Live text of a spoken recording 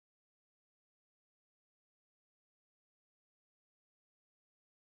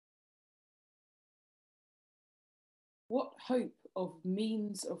What hope of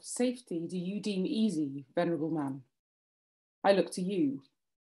means of safety do you deem easy, venerable man? I look to you,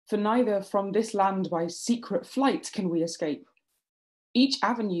 for neither from this land by secret flight can we escape. Each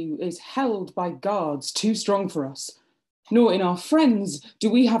avenue is held by guards too strong for us, nor in our friends do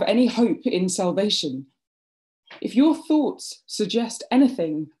we have any hope in salvation. If your thoughts suggest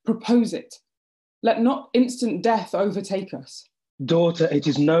anything, propose it. Let not instant death overtake us. Daughter, it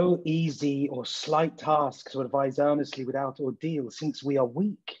is no easy or slight task to advise earnestly without ordeal, since we are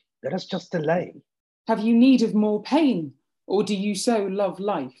weak. Let us just delay. Have you need of more pain, or do you so love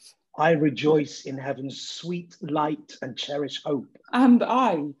life? I rejoice in heaven's sweet light and cherish hope. And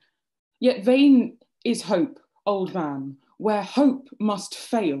I. Yet vain is hope, old man, where hope must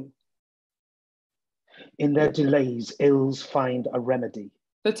fail. In their delays, ills find a remedy.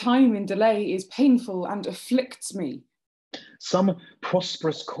 The time in delay is painful and afflicts me. Some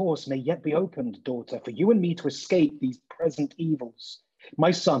prosperous course may yet be opened, daughter, for you and me to escape these present evils.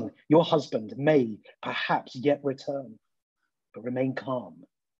 My son, your husband, may perhaps yet return, but remain calm.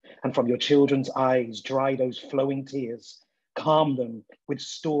 And from your children's eyes, dry those flowing tears. Calm them with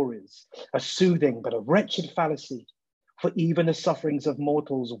stories, a soothing but a wretched fallacy. For even the sufferings of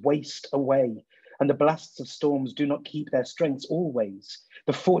mortals waste away, and the blasts of storms do not keep their strengths always.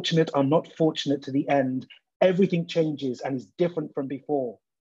 The fortunate are not fortunate to the end. Everything changes and is different from before.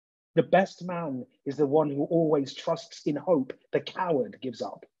 The best man is the one who always trusts in hope. The coward gives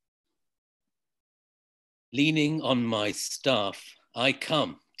up. Leaning on my staff, I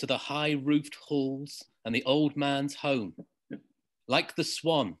come to the high-roofed halls and the old man's home. Like the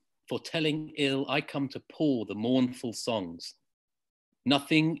swan, foretelling ill, I come to pour the mournful songs.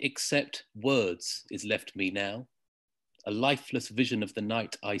 Nothing except words is left me now. A lifeless vision of the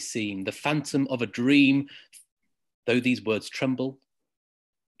night I seem, the phantom of a dream. Though these words tremble,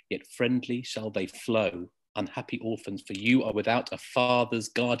 yet friendly shall they flow. Unhappy orphans, for you are without a father's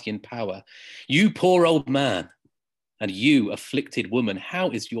guardian power. You poor old man, and you afflicted woman, how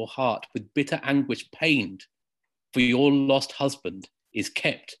is your heart with bitter anguish pained? For your lost husband is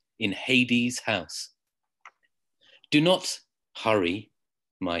kept in Hades' house. Do not hurry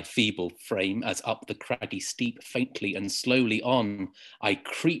my feeble frame as up the craggy steep, faintly and slowly on, I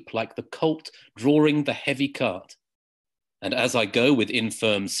creep like the colt drawing the heavy cart. And as I go with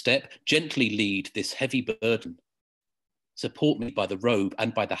infirm step, gently lead this heavy burden. Support me by the robe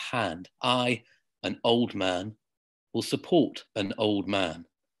and by the hand. I, an old man, will support an old man,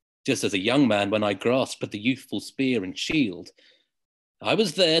 just as a young man when I grasp at the youthful spear and shield. I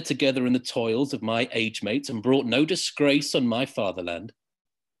was there together in the toils of my age mates and brought no disgrace on my fatherland.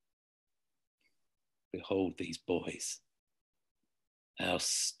 Behold these boys, how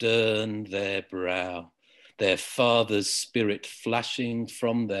stern their brow, their father's spirit flashing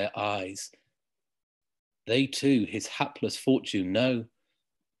from their eyes. They too his hapless fortune know,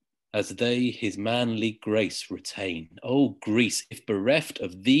 as they his manly grace retain. O Greece, if bereft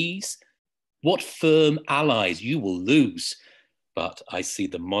of these, what firm allies you will lose. But I see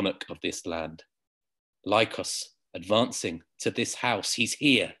the monarch of this land, Lykos, advancing to this house. He's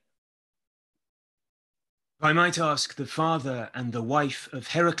here. I might ask the father and the wife of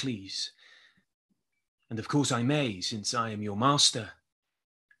Heracles, and of course I may, since I am your master,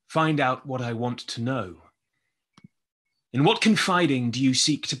 find out what I want to know. In what confiding do you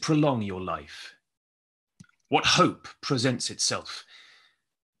seek to prolong your life? What hope presents itself?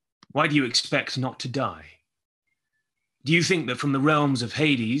 Why do you expect not to die? Do you think that from the realms of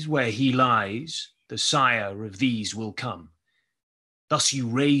Hades, where he lies, the sire of these will come? Thus you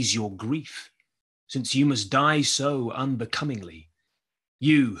raise your grief, since you must die so unbecomingly.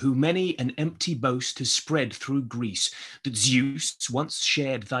 You, who many an empty boast has spread through Greece, that Zeus once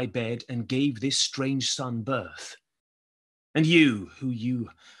shared thy bed and gave this strange son birth. And you, who you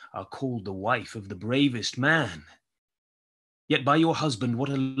are called the wife of the bravest man. Yet by your husband what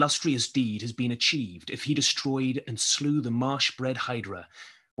illustrious deed has been achieved, if he destroyed and slew the marsh-bred Hydra,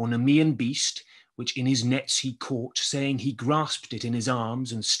 or Nemean beast, which in his nets he caught, saying he grasped it in his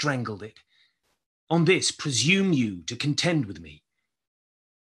arms and strangled it. On this presume you to contend with me?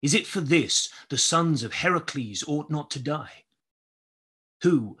 Is it for this the sons of Heracles ought not to die?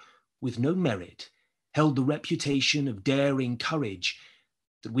 Who, with no merit, held the reputation of daring courage,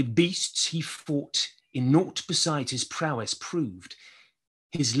 that with beasts he fought, in naught beside his prowess proved.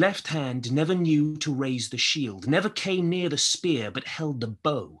 His left hand never knew to raise the shield, never came near the spear, but held the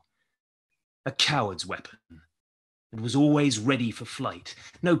bow, a coward's weapon, and was always ready for flight.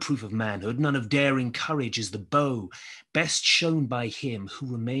 No proof of manhood, none of daring courage is the bow, best shown by him who,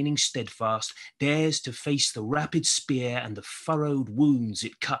 remaining steadfast, dares to face the rapid spear and the furrowed wounds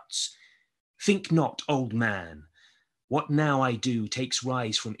it cuts. Think not, old man, What now I do takes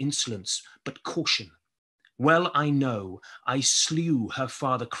rise from insolence, but caution. Well I know I slew her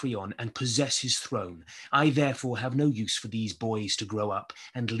father Creon and possess his throne. I therefore have no use for these boys to grow up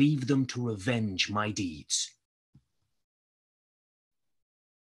and leave them to revenge my deeds.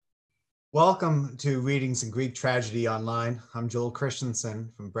 Welcome to Readings in Greek Tragedy Online. I'm Joel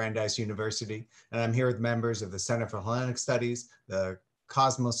Christensen from Brandeis University, and I'm here with members of the Center for Hellenic Studies, the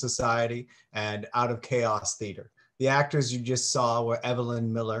Kosmos Society, and Out of Chaos Theater. The actors you just saw were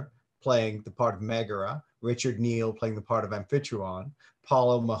Evelyn Miller playing the part of Megara, Richard Neale playing the part of Amphitryon,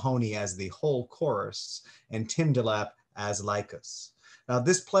 Paul Mahoney as the whole chorus, and Tim Delap as Lykos. Now,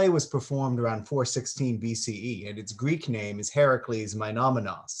 this play was performed around 416 BCE, and its Greek name is Heracles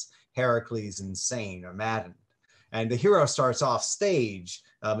Menomenos, Heracles insane or maddened. And the hero starts off stage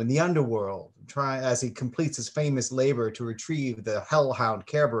in the underworld, as he completes his famous labor to retrieve the hellhound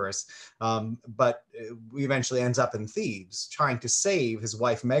Kerberos, but eventually ends up in Thebes, trying to save his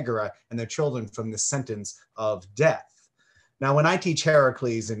wife Megara and their children from the sentence of death. Now, when I teach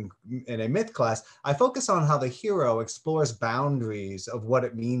Heracles in a myth class, I focus on how the hero explores boundaries of what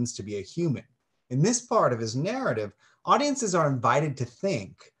it means to be a human. In this part of his narrative, audiences are invited to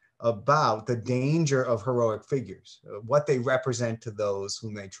think about the danger of heroic figures, what they represent to those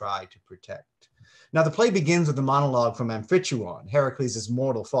whom they try to protect. Now, the play begins with a monologue from Amphitryon, Heracles'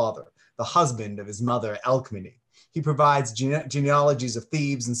 mortal father, the husband of his mother, Alcmene. He provides genealogies of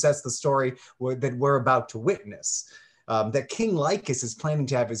Thebes and sets the story that we're about to witness, that King Lykos is planning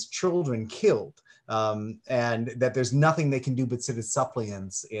to have his children killed, and that there's nothing they can do but sit as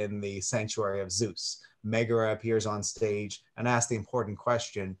suppliants in the sanctuary of Zeus. Megara appears on stage and asks the important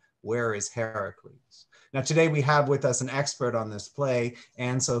question, where is Heracles? Now, today we have with us an expert on this play,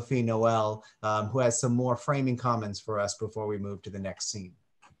 Anne-Sophie Noel, who has some more framing comments for us before we move to the next scene.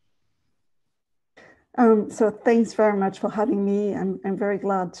 So thanks very much for having me. I'm very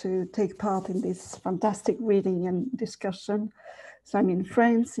glad to take part in this fantastic reading and discussion. So I'm in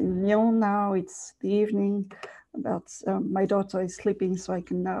France, in Lyon now. It's the evening. My daughter is sleeping, so I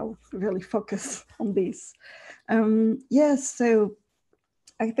can now really focus on this. Yes, so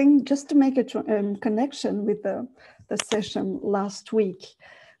I think just to make a connection with the session last week,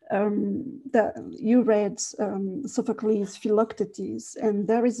 that you read Sophocles' Philoctetes, and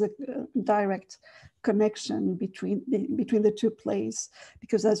there is a direct connection between the two plays,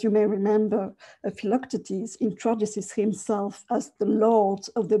 because as you may remember, Philoctetes introduces himself as the lord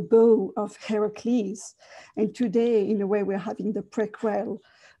of the bow of Heracles, and today, in a way, we're having the prequel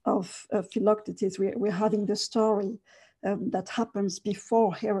of Philoctetes. We're having the story that happens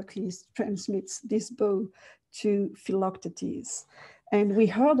before Heracles transmits this bow to Philoctetes. And we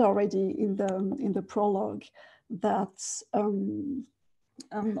heard already in the prologue that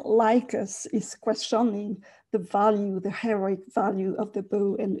Lykos is questioning the value, the heroic value of the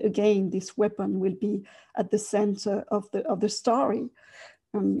bow. And again, this weapon will be at the center of the story.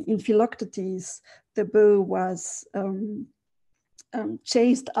 In Philoctetes, the bow was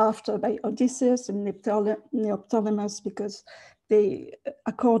chased after by Odysseus and Neoptolemus, because they,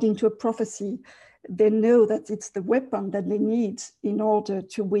 according to a prophecy, they know that it's the weapon that they need in order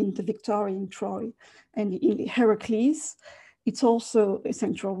to win the victory in Troy. And in Heracles, it's also a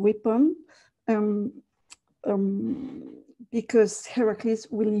central weapon because Heracles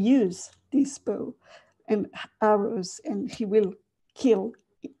will use this bow and arrows, and he will kill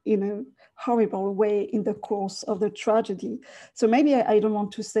in a horrible way in the course of the tragedy. So maybe I don't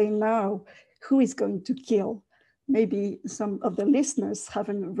want to say now who is going to kill. Maybe some of the listeners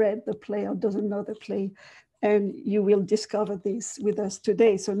haven't read the play or doesn't know the play, and you will discover this with us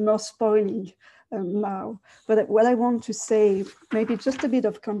today. So no spoiling now. But what I want to say, maybe just a bit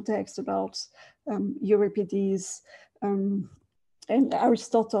of context about Euripides and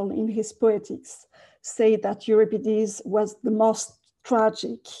Aristotle in his Poetics say that Euripides was the most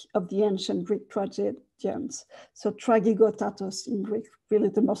tragic of the ancient Greek tragedians. So tragigotatos in Greek, really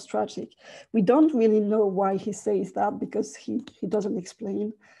the most tragic. We don't really know why he says that, because he doesn't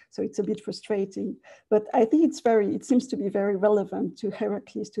explain. So it's a bit frustrating, but I think it seems to be very relevant to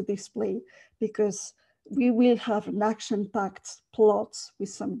Heracles, to this play, because we will have an action-packed plot with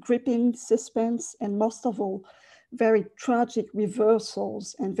some gripping suspense, and most of all, very tragic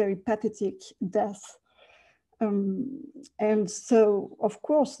reversals and very pathetic death. And so, of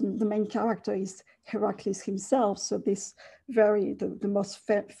course, the main character is Heracles himself. So this the most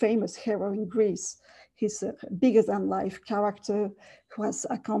famous hero in Greece. He's a bigger-than-life character who has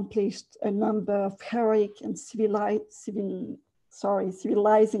accomplished a number of heroic and civilizing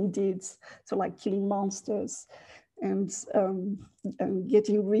deeds, so like killing monsters. and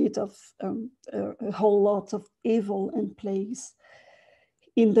getting rid of a whole lot of evil and plagues.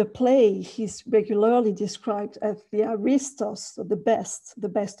 In the play, he's regularly described as the Aristos, so the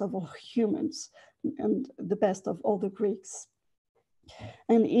best of all humans, and the best of all the Greeks.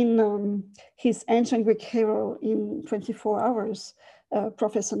 And in his ancient Greek hero in 24 Hours,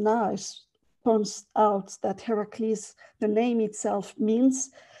 Professor Nash points out that Heracles, the name itself, means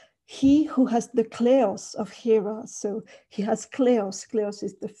he who has the kleos of Hera. So he has kleos. Kleos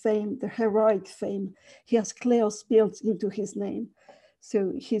is the fame, the heroic fame. He has kleos built into his name.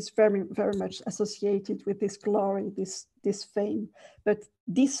 So he's very, very much associated with this glory, this fame. But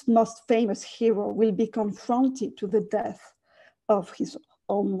this most famous hero will be confronted to the death of his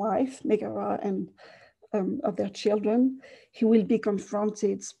own wife, Megara, and of their children. He will be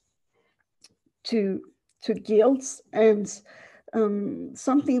confronted to guilt, and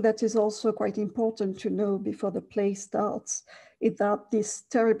something that is also quite important to know before the play starts is that these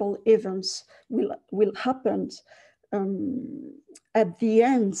terrible events will happen at the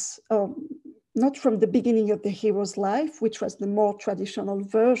end, not from the beginning of the hero's life, which was the more traditional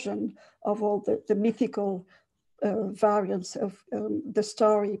version of all the mythical variants of the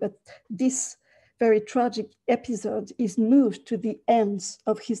story, but this very tragic episode is moved to the ends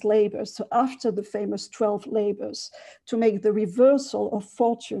of his labors. So after the famous 12 labors, to make the reversal of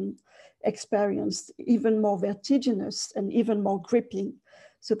fortune experienced even more vertiginous and even more gripping.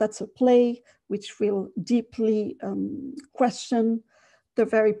 So that's a play which will deeply question the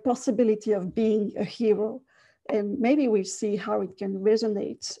very possibility of being a hero. And maybe we'll see how it can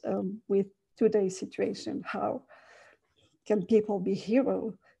resonate with today's situation. How can people be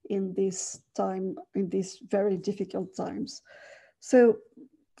hero in this time, in these very difficult times? So,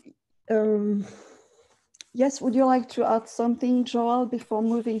 yes, would you like to add something, Joel, before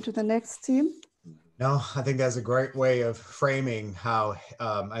moving to the next theme? No, I think that's a great way of framing how,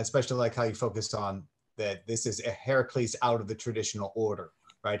 I especially like how you focused on that this is a Heracles out of the traditional order,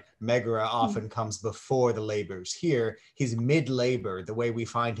 right? Megara often comes before the labors. Here, he's mid-labor, the way we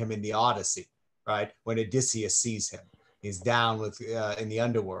find him in the Odyssey, right? When Odysseus sees him. He's down with in the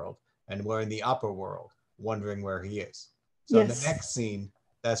underworld, and we're in the upper world, wondering where he is. So yes. In the next scene,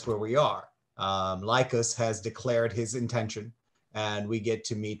 that's where we are. Lykos has declared his intention, and we get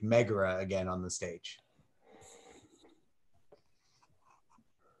to meet Megara again on the stage.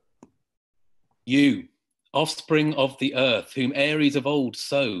 You, offspring of the earth, whom Ares of old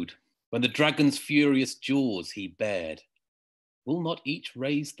sowed, when the dragon's furious jaws he bared, will not each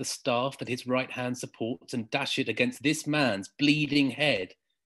raise the staff that his right hand supports and dash it against this man's bleeding head,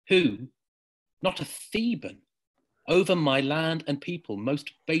 who, not a Theban, over my land and people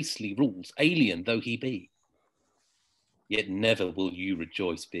most basely rules, alien though he be? Yet never will you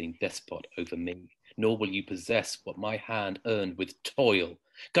rejoice being despot over me, nor will you possess what my hand earned with toil.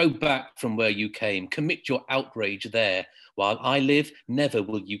 Go back from where you came, commit your outrage there. While I live, never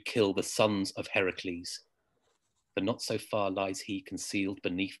will you kill the sons of Heracles. For not so far lies he concealed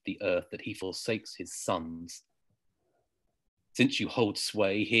beneath the earth that he forsakes his sons. Since you hold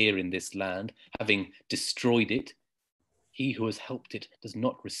sway here in this land, having destroyed it, he who has helped it does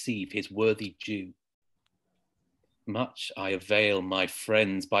not receive his worthy due. Much I avail my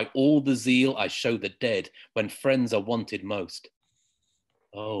friends, by all the zeal I show the dead when friends are wanted most.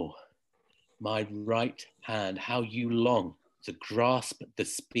 Oh, my right hand, how you long to grasp the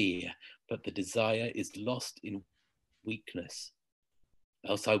spear, but the desire is lost in weakness.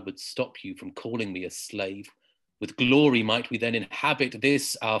 Else I would stop you from calling me a slave. With glory might we then inhabit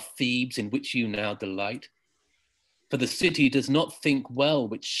this our Thebes in which you now delight. For the city does not think well,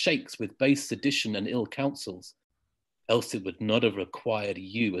 which shakes with base sedition and ill counsels. Else it would not have required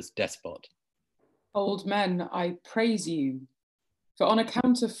you as despot. Old men, I praise you, for on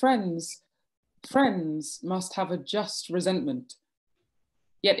account of friends, friends must have a just resentment.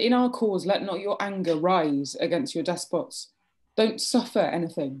 Yet in our cause, let not your anger rise against your despots. Don't suffer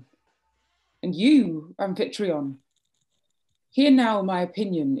anything. And you, Amphitryon, hear now my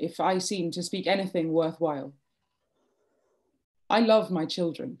opinion if I seem to speak anything worthwhile. I love my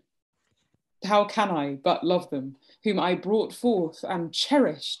children. How can I but love them, whom I brought forth and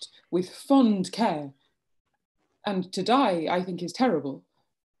cherished with fond care? And to die, I think, is terrible.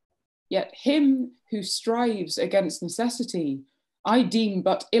 Yet him who strives against necessity, I deem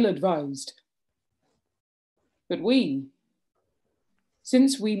but ill-advised. But we,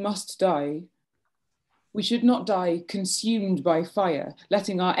 since we must die, we should not die consumed by fire,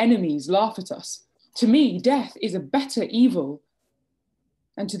 letting our enemies laugh at us. To me, death is a better evil,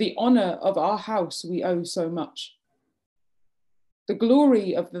 and to the honor of our house we owe so much. The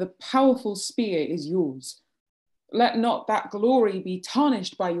glory of the powerful spear is yours, let not that glory be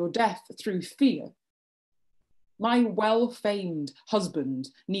tarnished by your death through fear. My well-famed husband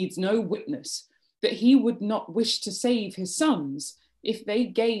needs no witness that he would not wish to save his sons if they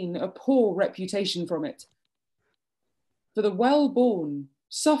gain a poor reputation from it. For the well-born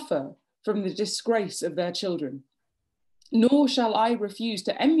suffer from the disgrace of their children, nor shall I refuse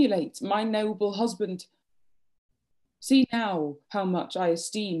to emulate my noble husband. See now how much I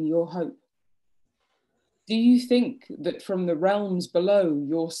esteem your hope. Do you think that from the realms below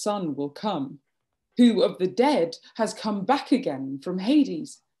your son will come, who of the dead has come back again from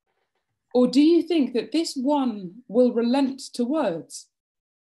Hades? Or do you think that this one will relent to words?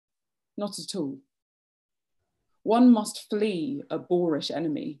 Not at all. One must flee a boorish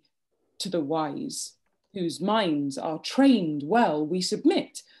enemy. To the wise, whose minds are trained well, we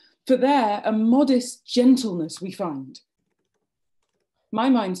submit, for there a modest gentleness we find. My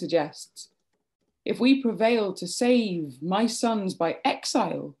mind suggests, if we prevail to save my sons by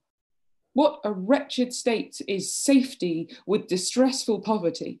exile, what a wretched state is safety with distressful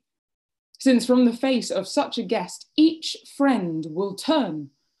poverty, since from the face of such a guest each friend will turn,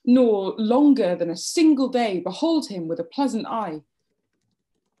 nor longer than a single day behold him with a pleasant eye.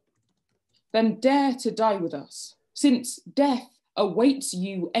 Then dare to die with us, since death awaits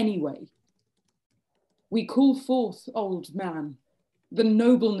you anyway. We call forth, old man, the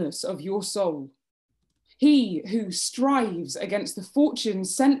nobleness of your soul. He who strives against the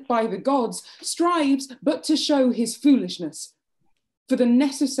fortunes sent by the gods strives but to show his foolishness. For the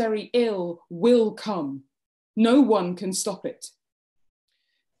necessary ill will come. No one can stop it.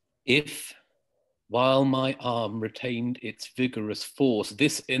 If, while my arm retained its vigorous force,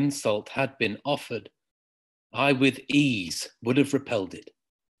 this insult had been offered, I with ease would have repelled it.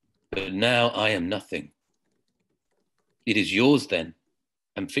 But now I am nothing. It is yours then,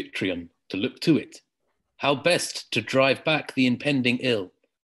 Amphitryon, to look to it. How best to drive back the impending ill?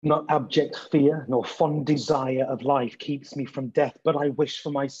 Not abject fear nor fond desire of life keeps me from death, but I wish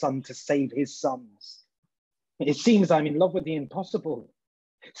for my son to save his sons. It seems I'm in love with the impossible.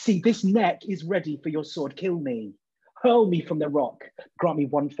 See, this neck is ready for your sword. Kill me. Hurl me from the rock. Grant me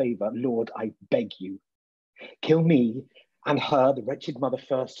one favor, Lord, I beg you. Kill me and her, the wretched mother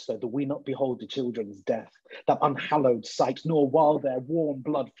first, so that we not behold the children's death, that unhallowed sight, nor while their warm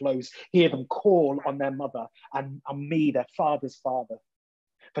blood flows, hear them call on their mother and on me, their father's father.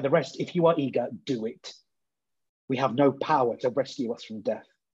 For the rest, if you are eager, do it. We have no power to rescue us from death.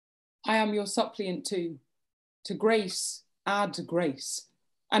 I am your suppliant too. To grace, add grace,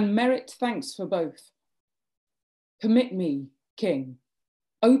 and merit thanks for both. Permit me, King,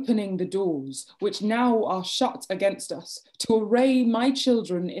 opening the doors which now are shut against us, to array my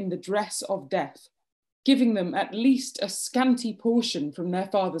children in the dress of death, giving them at least a scanty portion from their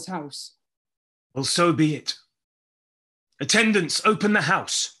father's house. Well, so be it. Attendants, open the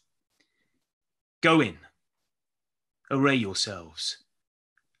house. Go in. Array yourselves.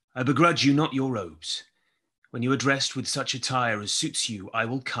 I begrudge you not your robes. When you are dressed with such attire as suits you, I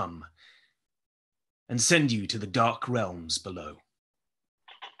will come and send you to the dark realms below.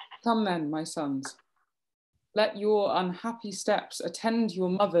 Come then, my sons. Let your unhappy steps attend your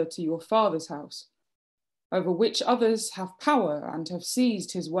mother to your father's house, over which others have power and have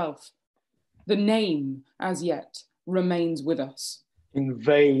seized his wealth. The name, as yet, remains with us. In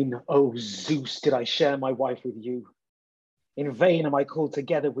vain, O Zeus, did I share my wife with you. In vain am I called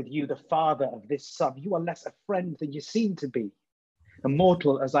together with you, the father of this son. You are less a friend than you seem to be.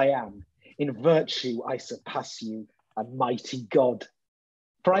 Immortal as I am, in virtue I surpass you, a mighty god.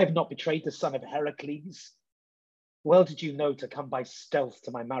 For I have not betrayed the son of Heracles. Well did you know to come by stealth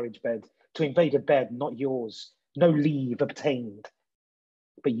to my marriage bed, to invade a bed not yours, no leave obtained.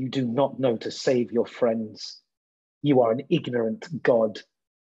 But you do not know to save your friends. You are an ignorant god,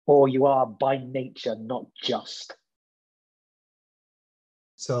 or you are by nature not just.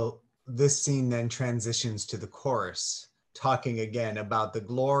 So this scene then transitions to the chorus, talking again about the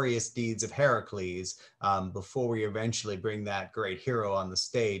glorious deeds of Heracles before we eventually bring that great hero on the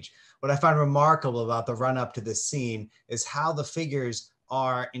stage. What I find remarkable about the run up to this scene is how the figures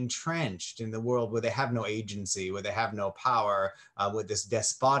are entrenched in the world where they have no agency, where they have no power, where this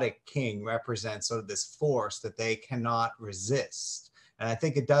despotic king represents sort of this force that they cannot resist. And I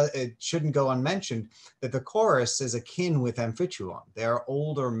think it shouldn't go unmentioned that the chorus is akin with Amphitryon. They are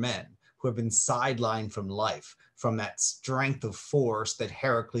older men who have been sidelined from life, from that strength of force that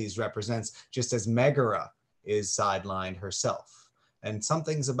Heracles represents, just as Megara is sidelined herself. And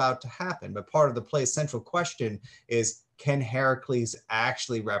something's about to happen. But part of the play's central question is, can Heracles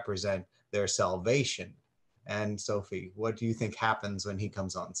actually represent their salvation? And Sophie, what do you think happens when he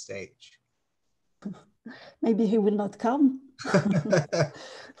comes on stage? Maybe he will not come.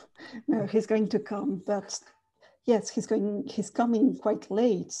 No, he's going to come, but yes, he's coming quite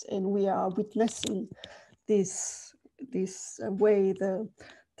late, and we are witnessing this way the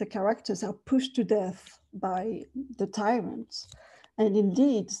characters are pushed to death by the tyrants. And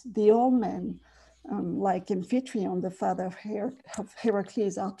indeed, the old men, like Amphitryon, the father of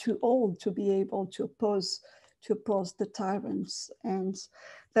Heracles, are too old to be able to oppose the tyrants. And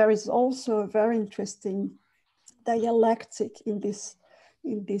there is also a very interesting dialectic in this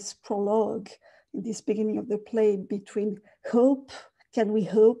prologue, in this beginning of the play, between hope, can we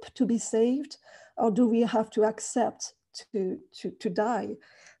hope to be saved, or do we have to accept to die?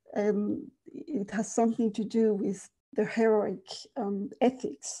 It has something to do with the heroic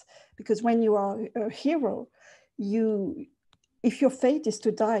ethics, because when you are a hero, if your fate is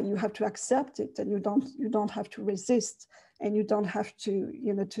to die, you have to accept it, and you don't have to resist, and you don't have to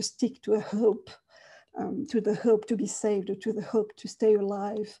to stick to a hope, to the hope to be saved, or to the hope to stay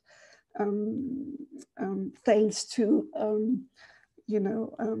alive, thanks to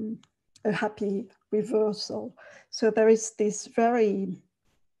a happy reversal. So there is this very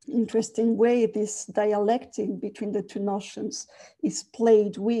interesting way this dialectic between the two notions is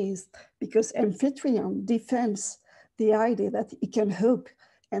played with, because Amphitryon defends the idea that he can hope,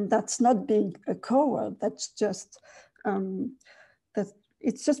 and that's not being a coward, that's just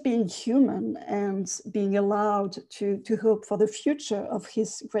it's just being human and being allowed to hope for the future of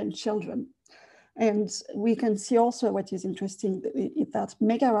his grandchildren. And we can see also what is interesting is that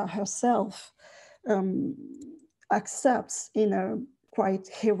Megara herself accepts in a quite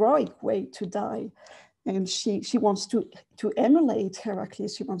heroic way to die. And she wants to emulate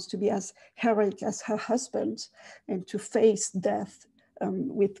Heracles. She wants to be as heroic as her husband and to face death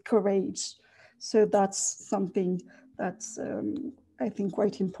with courage. So that's something that's, I think,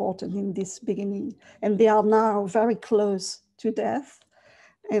 quite important in this beginning. And they are now very close to death.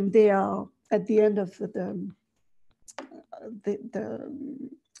 And they are at the end of the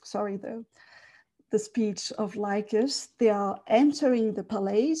speech of Lykos. They are entering the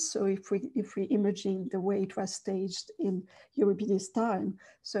palace. So if we imagine the way it was staged in Euripides' time,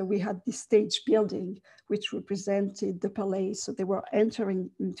 so we had this stage building which represented the palace. So they were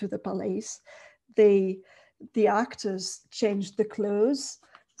entering into the palace. The actors changed the clothes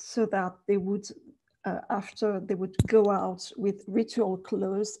so that they would, after they would go out with ritual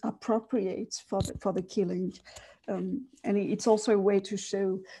clothes appropriate for the killing. And it's also a way to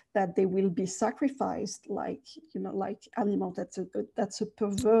show that they will be sacrificed like animals. That's a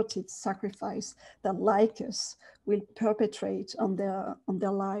perverted sacrifice that Lykos will perpetrate on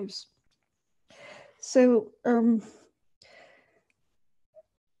their lives. So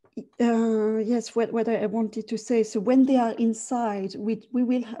yes, what I wanted to say. So when they are inside, we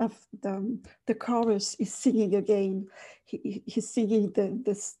will have the chorus is singing again. He's singing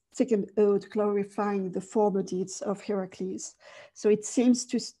the second ode, glorifying the former deeds of Heracles. So it seems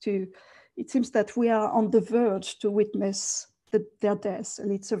that we are on the verge to witness their death,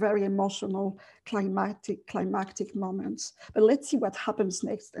 and it's a very emotional, climactic moment. But let's see what happens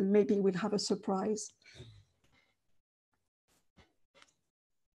next, and maybe we'll have a surprise.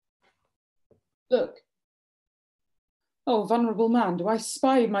 Look. Oh, vulnerable man, do I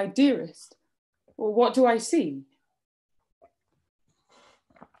spy my dearest? Or what do I see?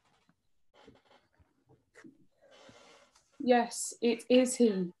 Yes, it is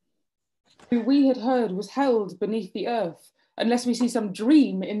he, who we had heard was held beneath the earth, unless we see some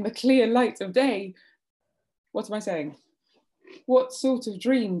dream in the clear light of day. What am I saying? What sort of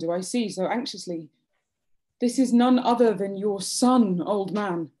dream do I see so anxiously? This is none other than your son, old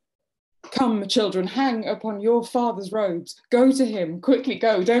man. Come, children, hang upon your father's robes. Go to him, quickly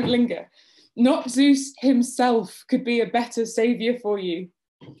go, don't linger. Not Zeus himself could be a better saviour for you.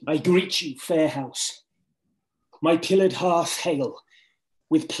 I greet you, fair house. My pillared hearth hail.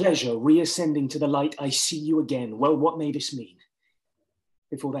 With pleasure reascending to the light, I see you again. Well, what may this mean?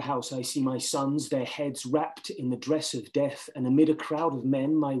 Before the house I see my sons, their heads wrapped in the dress of death, and amid a crowd of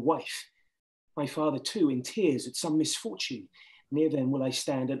men, my wife. My father too, in tears at some misfortune. Near them will I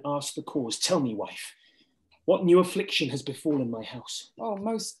stand and ask the cause. Tell me, wife, what new affliction has befallen my house? Oh,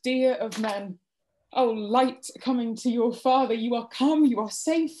 most dear of men. Oh, light coming to your father. You are come, you are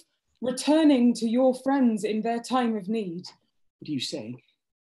safe, returning to your friends in their time of need. What are you saying?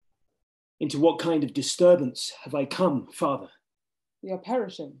 Into what kind of disturbance have I come, father? We are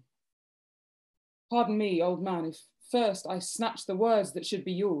perishing. Pardon me, old man, if first I snatch the words that should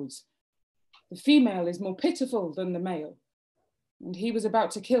be yours. The female is more pitiful than the male, and he was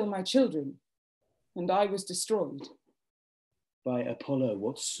about to kill my children, and I was destroyed. By Apollo,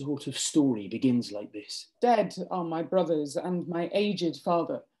 what sort of story begins like this? Dead are my brothers and my aged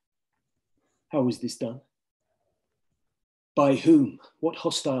father. How is this done? By whom? What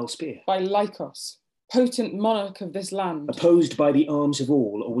hostile spear? By Lykos, potent monarch of this land. Opposed by the arms of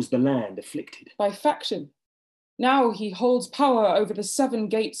all, or was the land afflicted? By faction. Now he holds power over the 7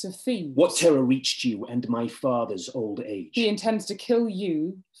 gates of Thebes. What terror reached you and my father's old age? He intends to kill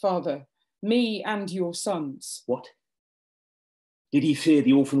you, father, me and your sons. What? Did he fear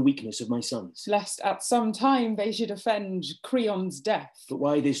the orphan weakness of my sons? Lest at some time they should offend Creon's death. But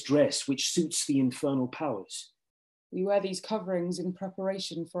why this dress which suits the infernal powers? We wear these coverings in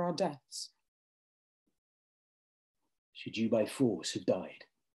preparation for our deaths. Should you by force have died?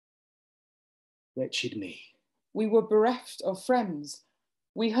 Wretched me. We were bereft of friends.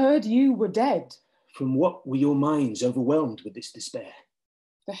 We heard you were dead. From what were your minds overwhelmed with this despair?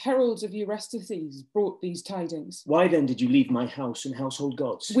 The heralds of Euripides brought these tidings. Why then did you leave my house and household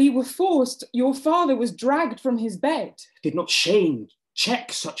gods? We were forced. Your father was dragged from his bed. Did not shame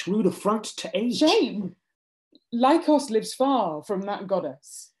check such rude affront to age? Shame? Lykos lives far from that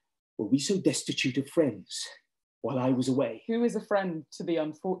goddess. Were we so destitute of friends while I was away? Who is a friend to the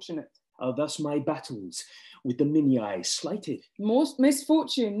unfortunate? Are thus my battles with the Minyae slighted? Most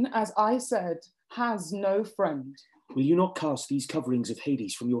misfortune, as I said, has no friend. Will you not cast these coverings of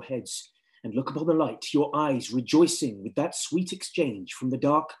Hades from your heads and look upon the light, your eyes rejoicing with that sweet exchange from the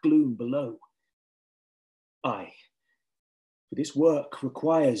dark gloom below? I, for this work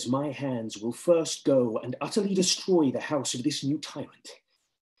requires my hands, will first go and utterly destroy the house of this new tyrant,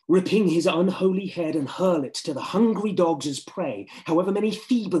 ripping his unholy head and hurl it to the hungry dogs as prey. However many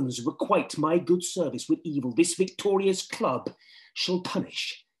Thebans requite my good service with evil, this victorious club shall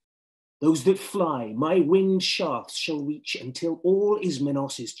punish. Those that fly, my winged shafts shall reach until all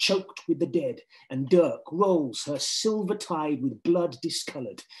Ismenos is choked with the dead, and Dirk rolls her silver tide with blood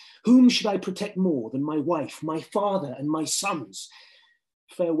discoloured. Whom should I protect more than my wife, my father, and my sons?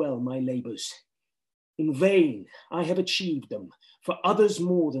 Farewell, my labours. In vain I have achieved them, for others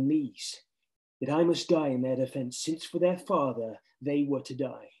more than these, that I must die in their defence, since for their father they were to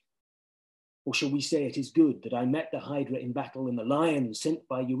die. Or shall we say it is good that I met the Hydra in battle and the lion sent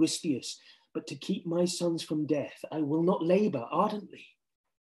by Eurystheus, but to keep my sons from death I will not labour ardently.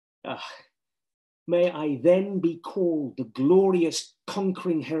 Ah, may I then be called the glorious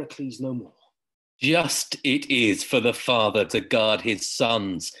conquering Heracles no more. Just it is for the father to guard his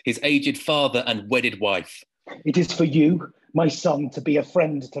sons, his aged father and wedded wife. It is for you, my son, to be a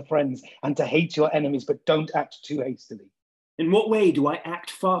friend to friends and to hate your enemies, but don't act too hastily. In what way do I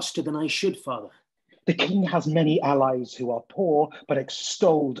act faster than I should, father? The king has many allies who are poor, but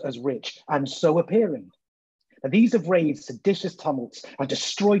extolled as rich, and so appearing. And these have raised seditious tumults and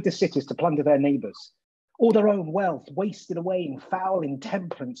destroyed the cities to plunder their neighbours. All their own wealth wasted away in foul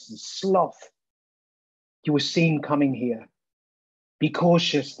intemperance and sloth. You were seen coming here. Be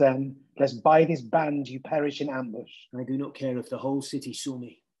cautious then, lest by this band you perish in ambush. I do not care if the whole city saw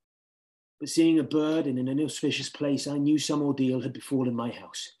me. But seeing a bird in an inauspicious place, I knew some ordeal had befallen my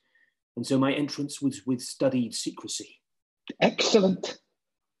house. And so my entrance was with studied secrecy. Excellent.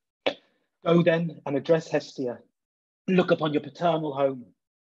 Go then and address Hestia. Look upon your paternal home.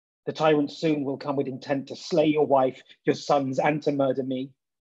 The tyrant soon will come with intent to slay your wife, your sons, and to murder me.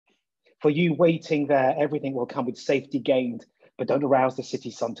 For you waiting there, everything will come with safety gained, but don't arouse the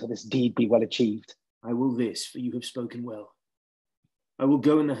city sun till this deed be well achieved. I will this, for you have spoken well. I will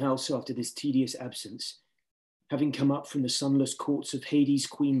go in the house after this tedious absence, having come up from the sunless courts of Hades'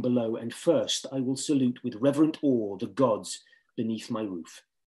 queen below, and first I will salute with reverent awe the gods beneath my roof.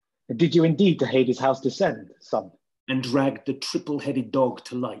 Did you indeed to Hades' house descend, son? And dragged the triple-headed dog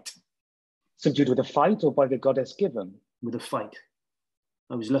to light. Subdued with a fight or by the goddess given? With a fight.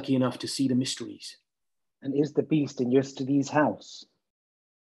 I was lucky enough to see the mysteries. And is the beast in Euripides' house?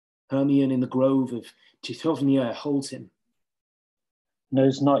 Hermione in the grove of Tithonea holds him.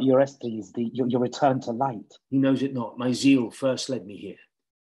 Knows not Euripides your return to light? He knows it not. My zeal first led me here.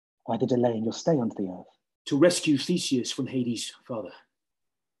 Why the delay in your stay on the earth? To rescue Theseus from Hades' father.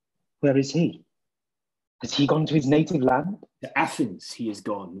 Where is he? Has he gone to his native land? To Athens he is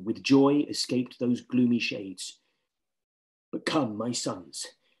gone, with joy escaped those gloomy shades. But come, my sons,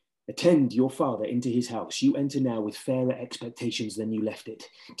 attend your father into his house. You enter now with fairer expectations than you left it.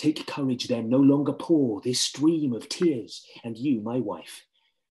 Take courage then, no longer pour this stream of tears. And you, my wife,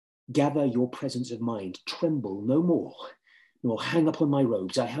 gather your presence of mind, tremble no more, nor hang upon my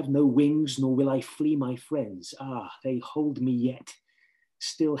robes. I have no wings, nor will I flee my friends. Ah, they hold me yet,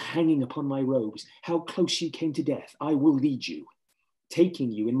 still hanging upon my robes. How close you came to death, I will lead you,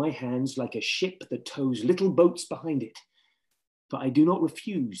 taking you in my hands like a ship that tows little boats behind it. for I do not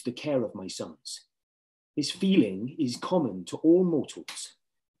refuse the care of my sons. This feeling is common to all mortals.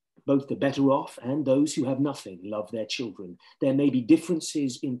 Both the better off and those who have nothing love their children. There may be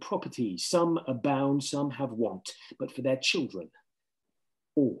differences in property. Some abound, some have want, but for their children,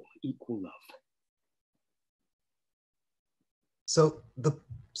 all equal love. So the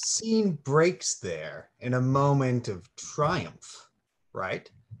scene breaks there in a moment of triumph, right?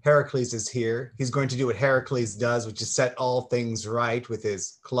 Heracles is here. He's going to do what Heracles does, which is set all things right with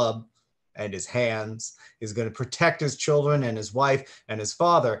his club and his hands. He's going to protect his children and his wife and his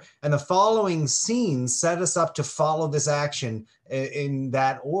father. And the following scenes set us up to follow this action in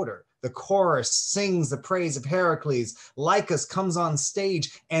that order. The chorus sings the praise of Heracles. Lykos comes on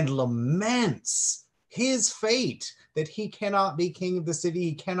stage and laments his fate, that he cannot be king of the city.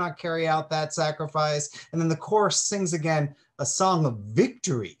 He cannot carry out that sacrifice. And then the chorus sings again a song of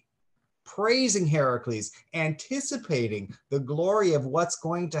victory, praising Heracles, anticipating the glory of what's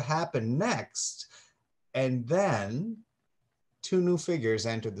going to happen next. And then two new figures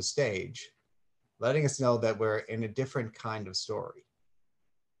enter the stage, letting us know that we're in a different kind of story.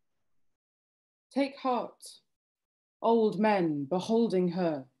 Take heart, old men beholding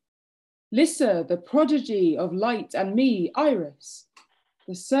her. Lyssa, the prodigy of light, and me, Iris,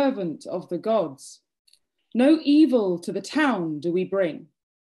 the servant of the gods. No evil to the town do we bring,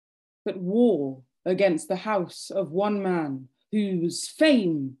 but war against the house of one man, whose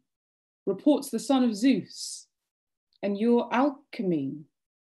fame reports the son of Zeus, and your alchemy.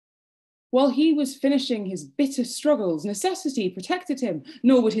 While he was finishing his bitter struggles, necessity protected him,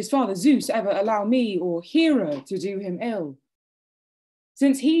 nor would his father Zeus ever allow me or Hera to do him ill.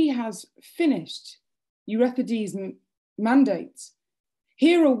 Since he has finished Euripides' mandate,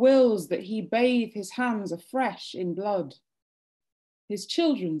 Hera wills that he bathe his hands afresh in blood, his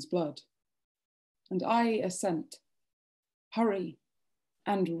children's blood, and I assent. Hurry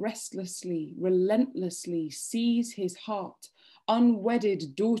and restlessly, relentlessly seize his heart,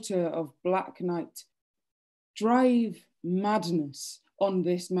 unwedded daughter of black night. Drive madness on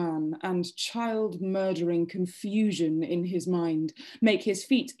this man and child-murdering confusion in his mind. Make his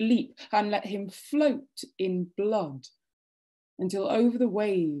feet leap and let him float in blood until over the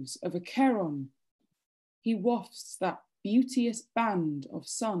waves of Acheron he wafts that beauteous band of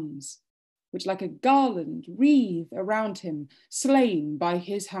sons, which like a garland wreathe around him, slain by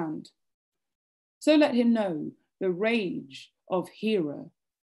his hand. So let him know the rage of Hera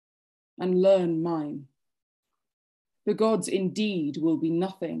and learn mine. The gods indeed will be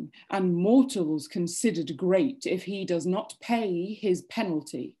nothing, and mortals considered great if he does not pay his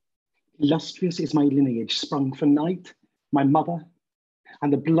penalty. Illustrious is my lineage, sprung from Night, my mother,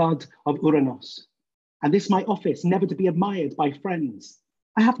 and the blood of Uranos. And this my office, never to be admired by friends.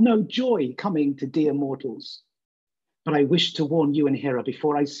 I have no joy coming to dear mortals. But I wish to warn you and Hera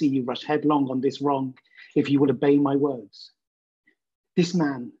before I see you rush headlong on this wrong, if you will obey my words. This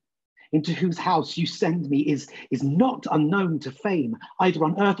man, into whose house you send me, is not unknown to fame, either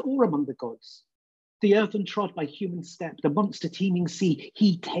on earth or among the gods. The earth untrod by human step, the monster teeming sea,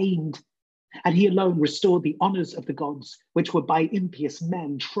 he tamed, and he alone restored the honors of the gods, which were by impious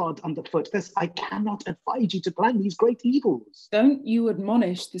men trod underfoot. Thus I cannot advise you to plan these great evils. Don't you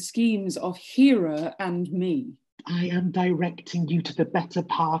admonish the schemes of Hera and me. I am directing you to the better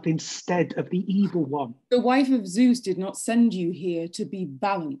path instead of the evil one. The wife of Zeus did not send you here to be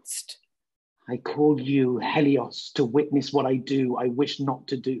balanced. I called you, Helios, to witness what I do, I wish not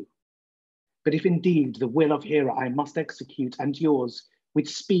to do. But if indeed the will of Hera I must execute, and yours, with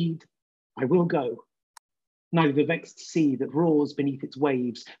speed, I will go. Neither the vexed sea that roars beneath its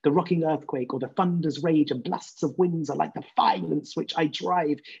waves, the rocking earthquake, or the thunder's rage and blasts of winds are like the violence which I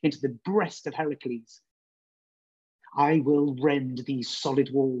drive into the breast of Heracles. I will rend these solid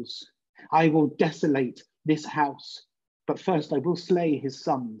walls. I will desolate this house, but first I will slay his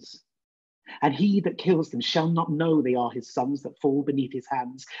sons. And he that kills them shall not know they are his sons that fall beneath his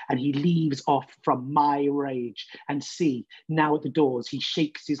hands, and he leaves off from my rage. And see, now at the doors he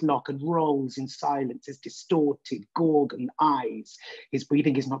shakes his lock and rolls in silence his distorted Gorgon eyes. His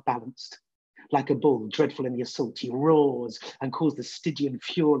breathing is not balanced. Like a bull, dreadful in the assault, he roars and calls the Stygian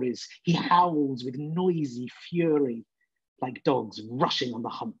furies. He howls with noisy fury, like dogs rushing on the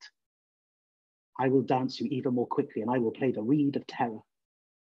hunt. I will dance you even more quickly, and I will play the reed of terror.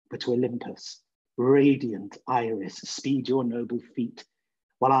 But to Olympus, radiant Iris, speed your noble feet,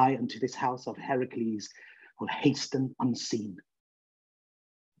 while I unto this house of Heracles will hasten unseen.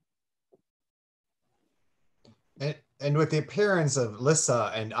 And with the appearance of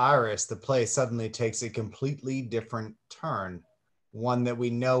Lyssa and Iris, the play suddenly takes a completely different turn. one that we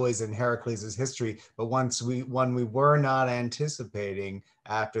know is in Heracles' history, but one we were not anticipating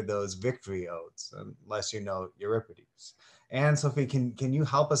after those victory odes, unless you know Euripides. Anne-Sophie, can you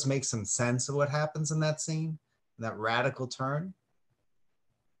help us make some sense of what happens in that scene, that radical turn?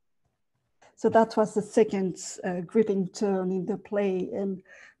 So that was the second gripping turn in the play, and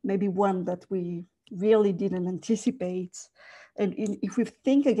maybe one that we really didn't anticipate. And if we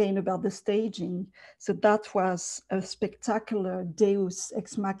think again about the staging, so that was a spectacular deus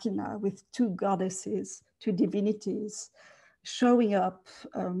ex machina with two goddesses, two divinities, showing up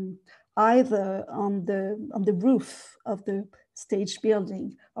either on the roof of the stage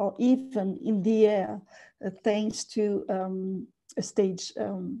building or even in the air, thanks to a stage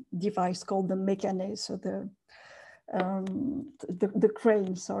device called the mécané, so the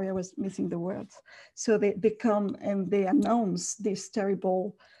crane, sorry, I was missing the words. So they come and they announce this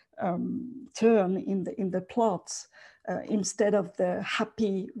terrible turn in the plot. Instead of the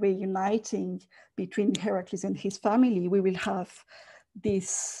happy reuniting between Heracles and his family, we will have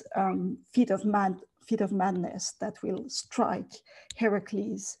this fit of madness that will strike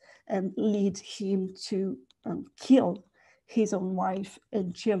Heracles and lead him to kill his own wife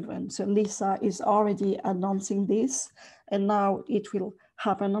and children. So Lyssa is already announcing this, and now it will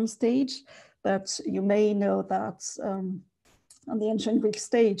happen on stage. But you may know that on the ancient Greek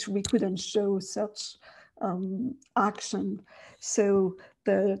stage, we couldn't show such action. So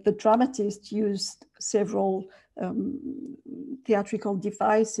the dramatist used several theatrical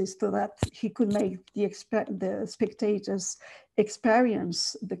devices so that he could make the spectators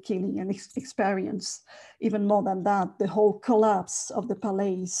experience the killing and experience even more than that, the whole collapse of the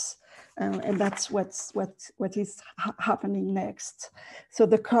palace. And that's what is happening next. So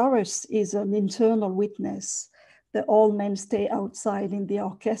the chorus is an internal witness. The all men stay outside in the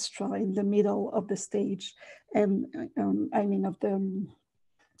orchestra in the middle of the stage, and of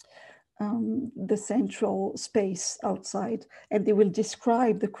the central space outside, and they will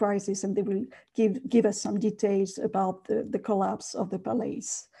describe the crisis, and they will give us some details about the collapse of the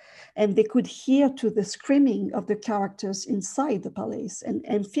palace. And they could hear to the screaming of the characters inside the palace, and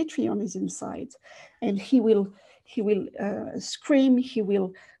Amphitryon is inside, and he will scream, he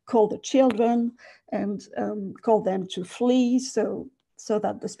will call the children and call them to flee, so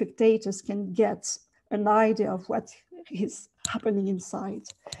that the spectators can get an idea of what is happening inside.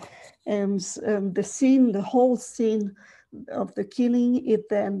 And the whole scene of the killing, it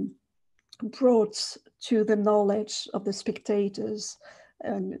then brought to the knowledge of the spectators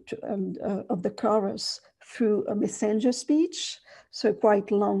and of the chorus through a messenger speech, so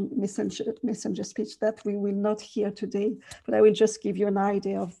quite long messenger speech that we will not hear today, but I will just give you an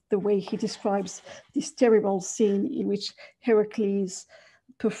idea of the way he describes this terrible scene in which Heracles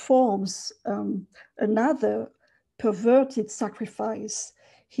performs another perverted sacrifice.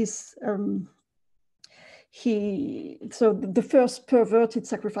 So the first perverted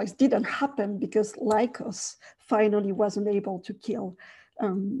sacrifice didn't happen because Lykos finally wasn't able to kill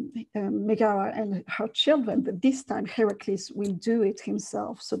Megara and her children, but this time Heracles will do it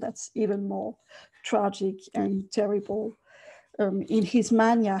himself. So that's even more tragic and terrible. In his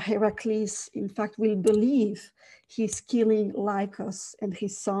mania, Heracles, in fact, will believe he's killing Lykos and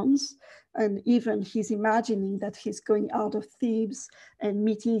his sons, and even he's imagining that he's going out of Thebes and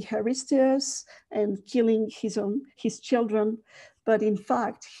meeting Eurystheus and killing his children, but in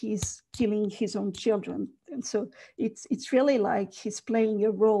fact, he's killing his own children. And so it's really like he's playing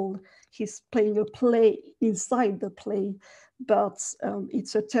a role, he's playing a play inside the play, but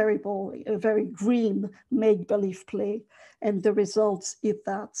it's a very grim make-believe play. And the result is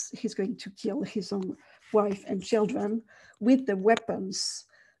that he's going to kill his own wife and children with the weapons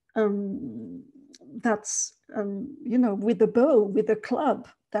with the bow, with the club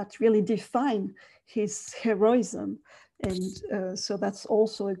that really define his heroism. And so that's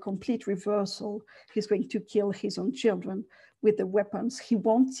also a complete reversal. He's going to kill his own children with the weapons he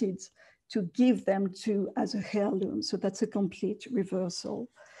wanted to give them as a heirloom. So that's a complete reversal.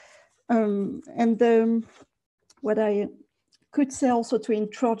 What I could say also to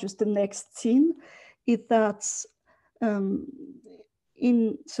introduce the next scene is that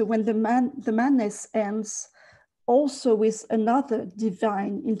so when the madness ends, also with another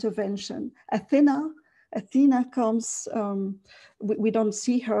divine intervention, Athena comes, we don't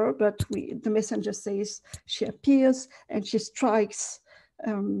see her, but the messenger says she appears and she strikes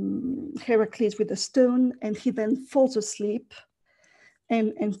Heracles with a stone, and he then falls asleep.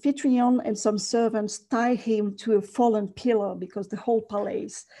 And Amphitryon and some servants tie him to a fallen pillar because the whole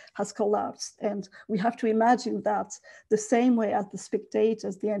palace has collapsed. And we have to imagine that the same way as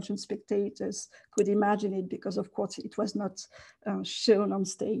the ancient spectators could imagine it, because of course it was not shown on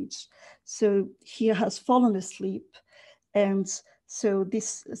stage. So he has fallen asleep. And so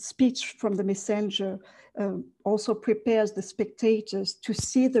this speech from the messenger also prepares the spectators to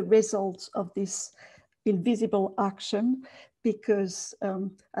see the results of this invisible action, because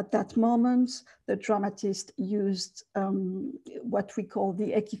at that moment, the dramatist used what we call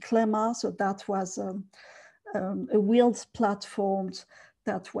the ekiklema. So that was a wheeled platform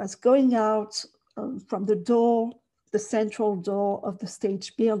that was going out from the door, the central door of the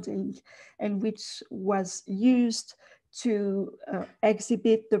stage building, and which was used to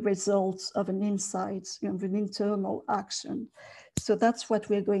exhibit the results of an insight, of an internal action. So that's what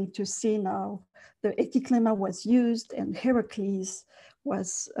we're going to see now. The ekiklema was used and Heracles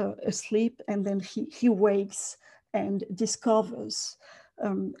was asleep, and then he wakes and discovers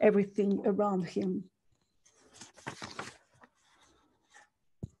everything around him.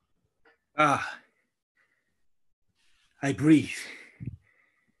 Ah, I breathe.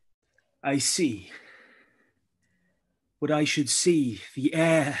 I see. What I should see, the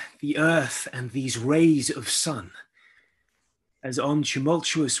air, the earth, and these rays of sun. As on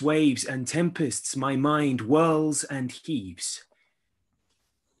tumultuous waves and tempests, my mind whirls and heaves.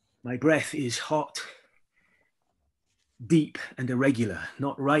 My breath is hot, deep and irregular,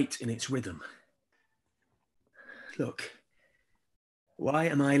 not right in its rhythm. Look, why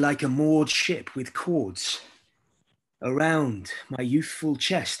am I like a moored ship with cords around my youthful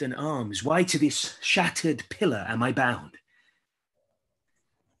chest and arms? Why to this shattered pillar am I bound?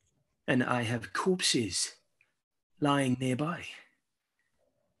 And I have corpses lying nearby.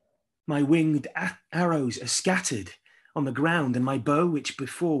 My winged arrows are scattered on the ground, and my bow, which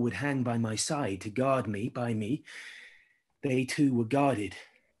before would hang by my side to guard me, by me, they too were guarded.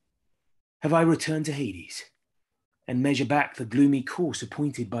 Have I returned to Hades and measure back the gloomy course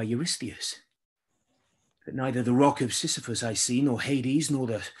appointed by Eurystheus? But neither the rock of Sisyphus I see, nor Hades, nor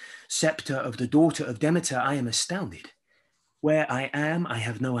the scepter of the daughter of Demeter. I am astounded. Where I am, I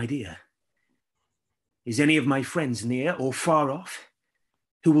have no idea. Is any of my friends near or far off?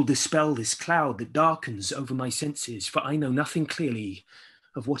 Who will dispel this cloud that darkens over my senses? For I know nothing clearly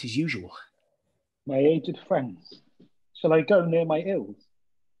of what is usual. My aged friends, shall I go near my ills?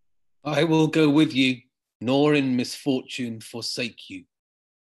 I will go with you, nor in misfortune forsake you.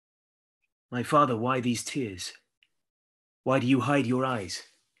 My father, why these tears? Why do you hide your eyes?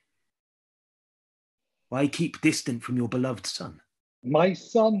 Why keep distant from your beloved son? My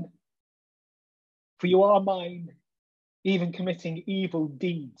son, for you are mine, even committing evil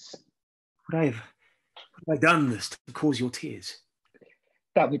deeds. What have I done this to cause your tears?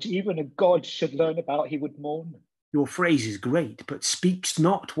 That which even a god should learn about, he would mourn. Your phrase is great, but speaks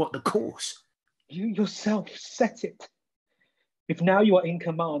not what the cause. You yourself set it. If now you are in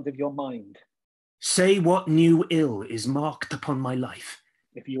command of your mind. Say what new ill is marked upon my life.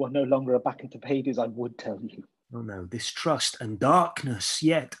 If you are no longer back into Hades, I would tell you. Oh no, distrust and darkness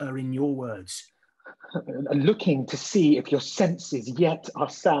yet are in your words. Looking to see if your senses yet are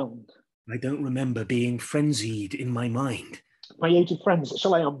sound. I don't remember being frenzied in my mind. My aged friends,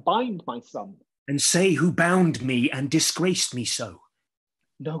 shall I unbind my son? And say who bound me and disgraced me so?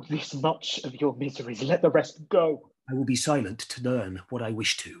 Know this much of your miseries, let the rest go. I will be silent to learn what I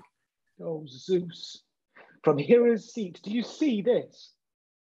wish to. Oh, Zeus, from Hera's seat, do you see this?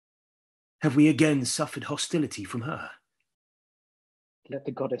 Have we again suffered hostility from her? Let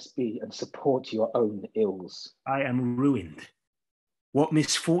the goddess be and support your own ills. I am ruined. What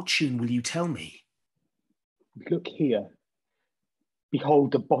misfortune will you tell me? Look here.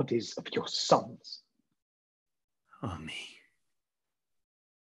 Behold the bodies of your sons. Ah, me.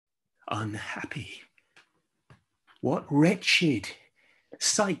 Unhappy. What wretched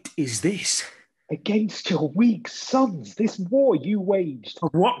sight is this? Against your weak sons, this war you waged. Of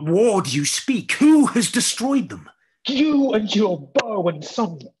what war do you speak? Who has destroyed them? You and your bow and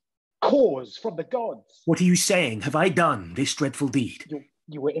some cause from the gods. What are you saying? Have I done this dreadful deed?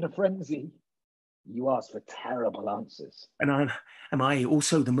 You were in a frenzy. You asked for terrible answers. And am I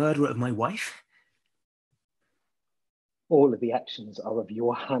also the murderer of my wife? All of the actions are of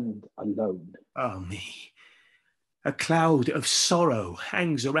your hand alone. Oh, me. A cloud of sorrow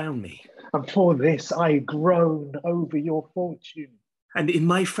hangs around me. And for this I groan over your fortune. And in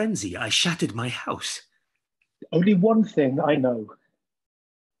my frenzy I shattered my house. Only one thing I know.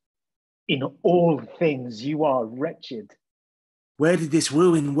 In all things you are wretched. Where did this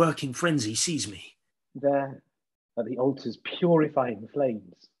ruin-working frenzy seize me? There, at the altar's purifying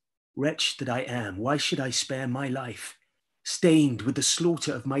flames. Wretch that I am, why should I spare my life, stained with the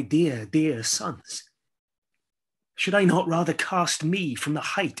slaughter of my dear, dear sons? Should I not rather cast me from the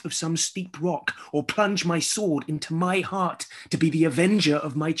height of some steep rock, or plunge my sword into my heart to be the avenger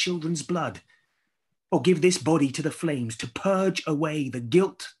of my children's blood? Or give this body to the flames to purge away the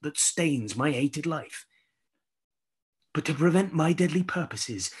guilt that stains my hated life? But to prevent my deadly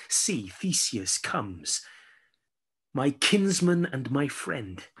purposes, see, Theseus comes, my kinsman and my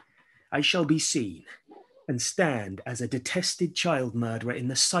friend. I shall be seen, and stand as a detested child murderer in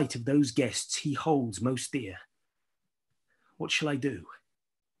the sight of those guests he holds most dear. What shall I do?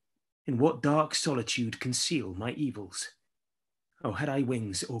 In what dark solitude conceal my evils? Oh, had I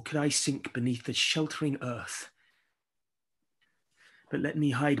wings, or could I sink beneath the sheltering earth? But let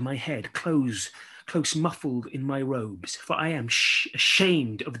me hide my head, close muffled in my robes, for I am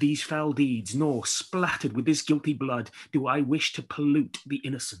ashamed of these foul deeds, nor, splattered with this guilty blood, do I wish to pollute the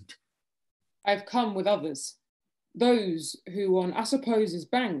innocent. I've come with others, those who on Asopos'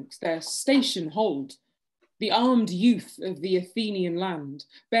 banks their station hold, the armed youth of the Athenian land,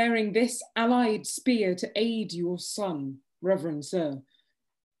 bearing this allied spear to aid your son, reverend sir.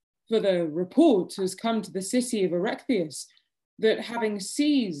 For the report has come to the city of Erechtheus that having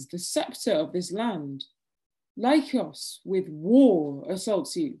seized the scepter of this land, Lykos with war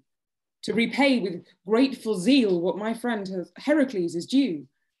assaults you, to repay with grateful zeal what my friend Heracles is due,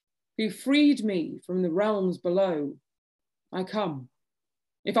 who freed me from the realms below. I come,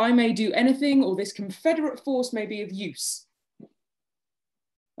 if I may do anything or this confederate force may be of use.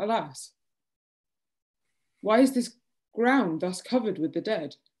 Alas, why is this ground thus covered with the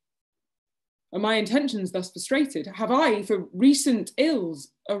dead? Are my intentions thus frustrated? Have I, for recent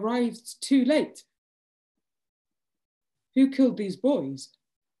ills, arrived too late? Who killed these boys?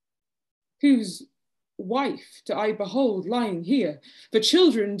 Whose wife do I behold lying here? For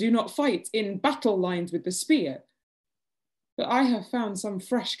children do not fight in battle lines with the spear. But I have found some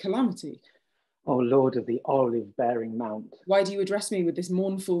fresh calamity. O Lord of the olive-bearing mount. Why do you address me with this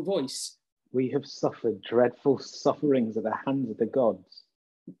mournful voice? We have suffered dreadful sufferings at the hands of the gods.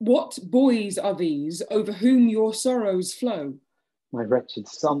 What boys are these over whom your sorrows flow? My wretched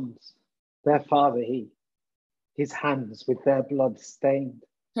sons, their father he, his hands with their blood stained.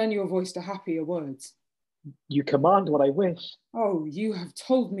 Turn your voice to happier words. You command what I wish. Oh, you have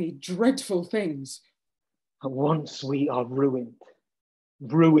told me dreadful things. At once we are ruined,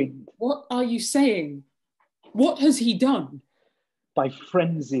 ruined. What are you saying? What has he done? By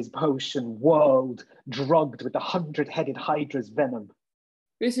frenzy's potion whirled, drugged with the 100-headed Hydra's venom.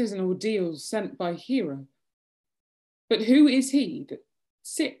 This is an ordeal sent by Hera. But who is he that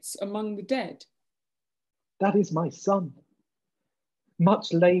sits among the dead? That is my son,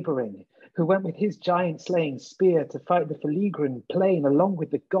 much labouring, who went with his giant-slaying spear to fight the Phlegraean plain along with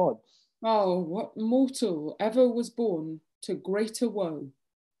the gods. Oh, what mortal ever was born to greater woe?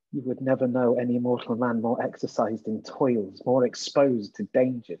 You would never know any mortal man more exercised in toils, more exposed to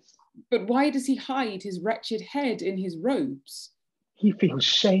dangers. But why does he hide his wretched head in his robes? He feels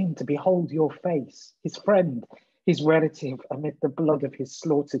shame to behold your face, his friend, his relative, amid the blood of his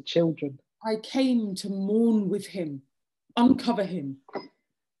slaughtered children. I came to mourn with him. Uncover him.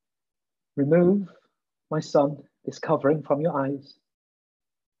 Remove, my son, this covering from your eyes.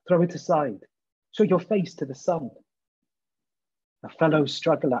 Throw it aside. Show your face to the sun. A fellow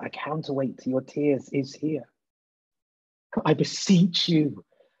struggler, a counterweight to your tears is here. I beseech you,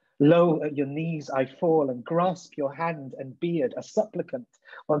 low at your knees I fall and grasp your hand and beard, a supplicant,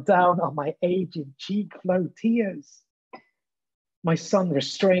 while down on my aged cheek flow tears. My son,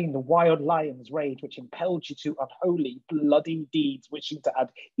 restrain the wild lion's rage which impelled you to unholy, bloody deeds, wishing to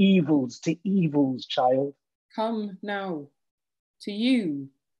add evils to evils, child. Come now, to you,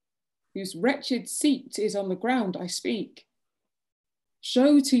 whose wretched seat is on the ground, I speak.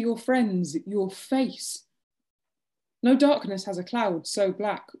 Show to your friends your face. No darkness has a cloud so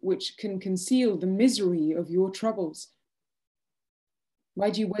black which can conceal the misery of your troubles.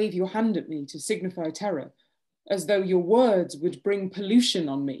 Why do you wave your hand at me to signify terror, as though your words would bring pollution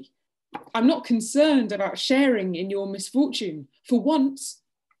on me? I'm not concerned about sharing in your misfortune. For once,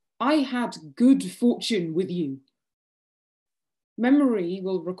 I had good fortune with you. Memory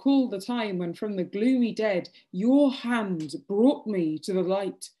will recall the time when from the gloomy dead, your hand brought me to the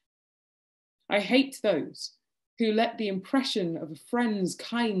light. I hate those who let the impression of a friend's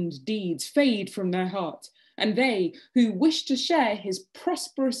kind deeds fade from their heart, and they who wish to share his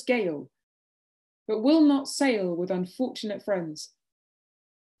prosperous gale, but will not sail with unfortunate friends.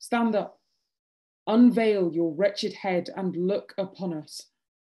 Stand up, unveil your wretched head and look upon us.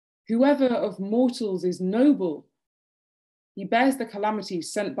 Whoever of mortals is noble He bears the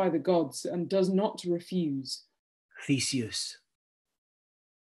calamities sent by the gods and does not refuse. Theseus,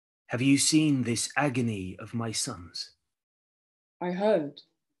 have you seen this agony of my sons? I heard.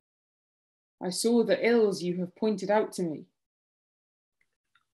 I saw the ills you have pointed out to me.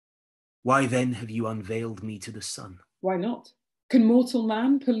 Why then have you unveiled me to the sun? Why not? Can mortal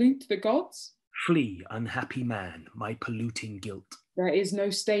man pollute the gods? Flee, unhappy man, my polluting guilt. There is no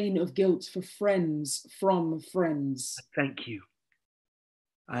stain of guilt for friends from friends. Thank you.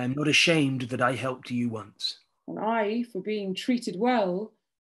 I am not ashamed that I helped you once. And I, for being treated well,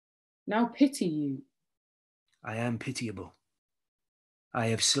 now pity you. I am pitiable. I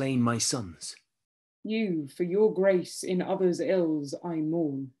have slain my sons. You, for your grace in others' ills, I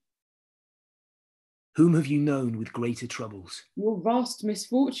mourn. Whom have you known with greater troubles? Your vast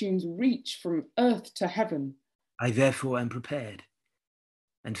misfortunes reach from earth to heaven. I therefore am prepared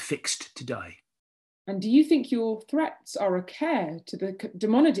and fixed to die. And do you think your threats are a care to the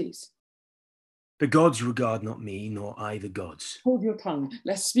Demonides? The gods regard not me, nor I the gods. Hold your tongue,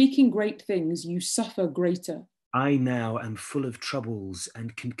 lest speaking great things you suffer greater. I now am full of troubles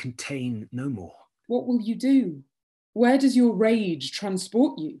and can contain no more. What will you do? Where does your rage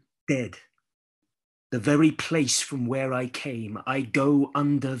transport you? Dead. The very place from where I came, I go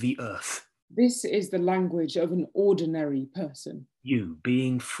under the earth. This is the language of an ordinary person. You,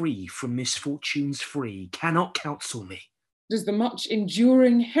 being free from misfortunes free, cannot counsel me. Does the much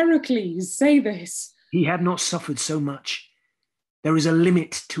enduring Heracles say this? He had not suffered so much. There is a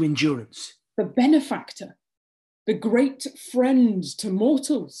limit to endurance. The benefactor, the great friend to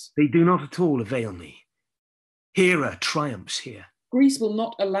mortals. They do not at all avail me. Hera triumphs here. Greece will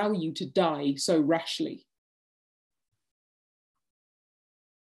not allow you to die so rashly.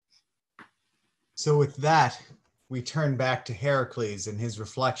 So with that, we turn back to Heracles and his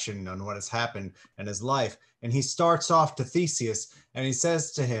reflection on what has happened in his life. And he starts off to Theseus and he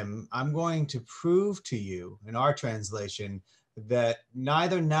says to him, I'm going to prove to you, in our translation, that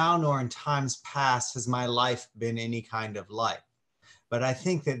neither now nor in times past has my life been any kind of life. But I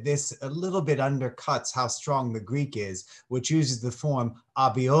think that this a little bit undercuts how strong the Greek is, which uses the form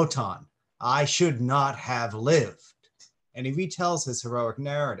abioton, I should not have lived. And he retells his heroic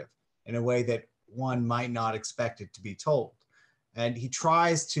narrative in a way that one might not expect it to be told. And he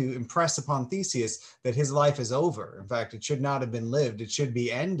tries to impress upon Theseus that his life is over. In fact, it should not have been lived. It should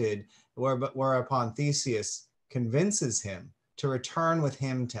be ended, whereupon Theseus convinces him to return with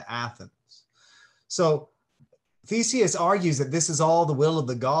him to Athens. So Theseus argues that this is all the will of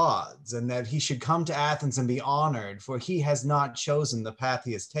the gods and that he should come to Athens and be honored, for he has not chosen the path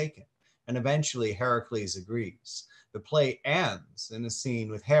he has taken. And eventually Heracles agrees. The play ends in a scene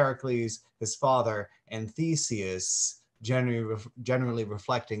with Heracles, his father, and Theseus generally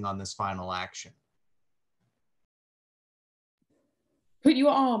reflecting on this final action. Put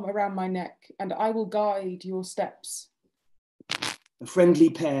your arm around my neck and I will guide your steps. A friendly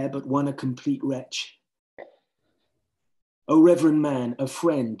pair, but one a complete wretch. O reverend man, a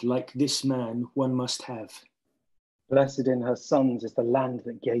friend like this man one must have. Blessed in her sons is the land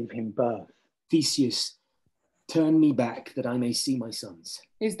that gave him birth. Theseus, turn me back that I may see my sons.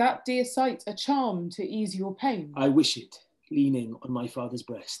 Is that dear sight a charm to ease your pain? I wish it, leaning on my father's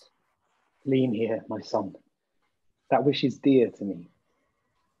breast. Lean here, my son. That wish is dear to me.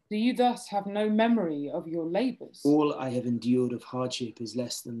 Do you thus have no memory of your labours? All I have endured of hardship is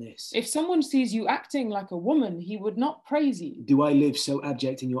less than this. If someone sees you acting like a woman, he would not praise you. Do I live so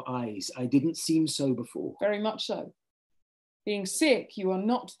abject in your eyes? I didn't seem so before. Very much so. Being sick, you are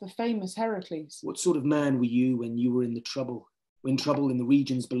not the famous Heracles. What sort of man were you when you were in the trouble, when trouble in the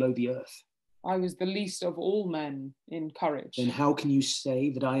regions below the earth? I was the least of all men in courage. Then how can you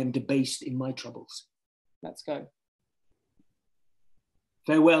say that I am debased in my troubles? Let's go.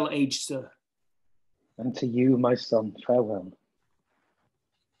 Farewell, aged sir. And to you, my son, farewell.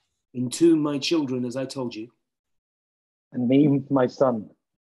 Entomb my children, as I told you. And me, my son,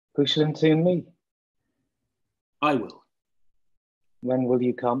 who shall entomb me? I will. When will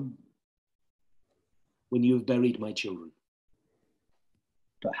you come? When you have buried my children.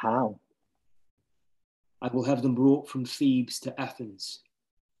 But how? I will have them brought from Thebes to Athens,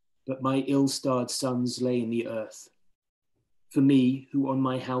 but my ill-starred sons lay in the earth. For me, who on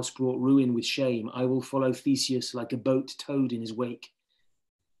my house brought ruin with shame, I will follow Theseus like a boat towed in his wake.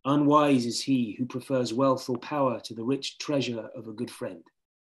 Unwise is he who prefers wealth or power to the rich treasure of a good friend.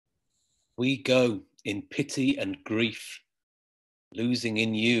 We go in pity and grief, losing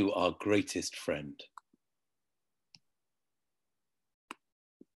in you our greatest friend.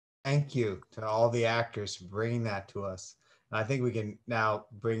 Thank you to all the actors for bringing that to us. I think we can now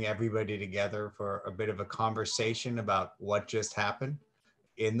bring everybody together for a bit of a conversation about what just happened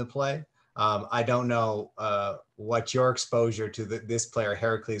in the play. I don't know what your exposure to this player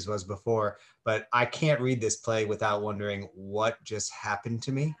Heracles was before, but I can't read this play without wondering what just happened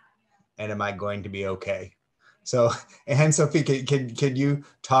to me, and am I going to be okay? So, Anne-Sophie, can you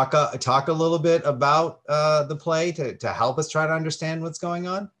talk a little bit about the play to help us try to understand what's going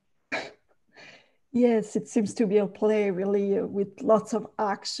on? Yes, it seems to be a play really with lots of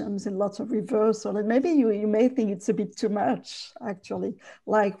actions and lots of reversal. And maybe you may think it's a bit too much, actually,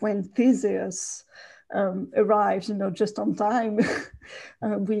 like when Theseus arrives, just on time.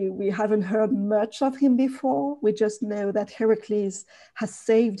 We haven't heard much of him before. We just know that Heracles has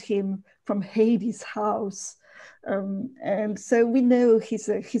saved him from Hades' house. And so we know he's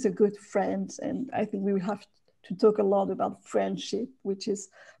a good friend. And I think we will have to talk a lot about friendship, which is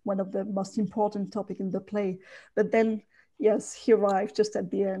one of the most important topics in the play. But then, yes, he arrived just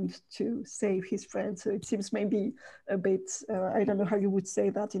at the end to save his friend. So it seems maybe a bit, I don't know how you would say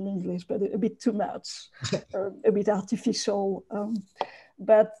that in English, but a bit too much, a bit artificial.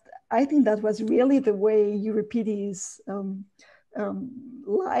 But I think that was really the way Euripides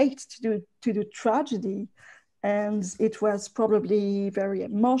liked to do tragedy. And it was probably very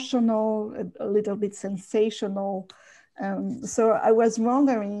emotional, a little bit sensational. So I was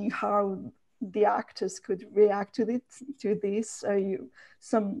wondering how the actors could react to this.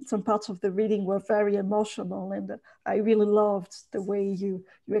 Some parts of the reading were very emotional, and I really loved the way you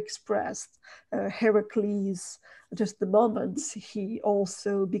expressed Heracles, just the moments he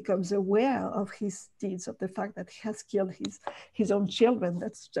also becomes aware of his deeds, of the fact that he has killed his own children.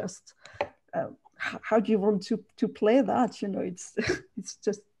 That's just... how do you want to play that? It's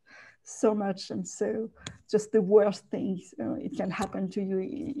just so much, and so just the worst things it can happen to you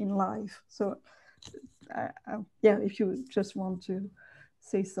in life. So yeah, if you just want to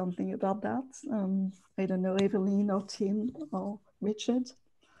say something about that, I don't know, Evelyn or Tim or Richard.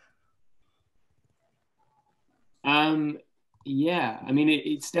 Yeah, I mean,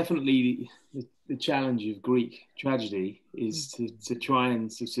 it's definitely the challenge of Greek tragedy is to try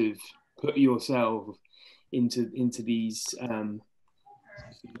and sort of put yourself into these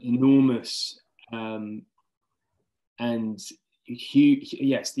enormous and huge,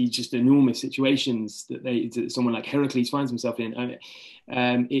 yes, these just enormous situations that someone like Heracles finds himself in.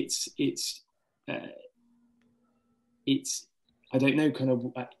 It's I don't know, kind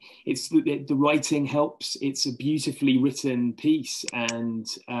of, it's the writing helps. It's a beautifully written piece, and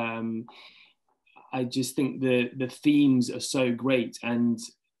I just think the themes are so great, and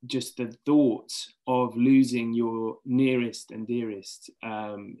just the thought of losing your nearest and dearest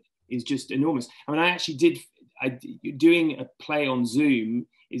is just enormous. I mean, I actually doing a play on Zoom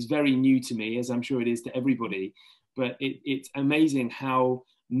is very new to me, as I'm sure it is to everybody, but it's amazing how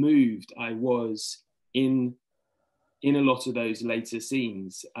moved I was in a lot of those later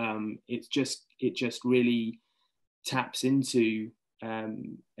scenes. It just really taps into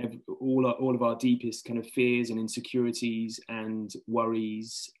all of our deepest kind of fears and insecurities and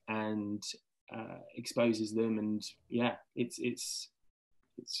worries, and exposes them. And yeah, it's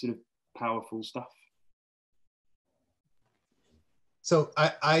sort of powerful stuff. So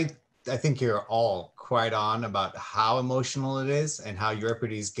I think you're all quite on about how emotional it is, and how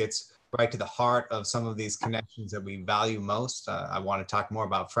Euripides gets right to the heart of some of these connections that we value most. I want to talk more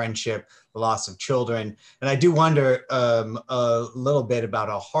about friendship, the loss of children. And I do wonder a little bit about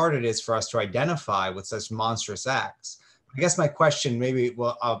how hard it is for us to identify with such monstrous acts. I guess my question maybe,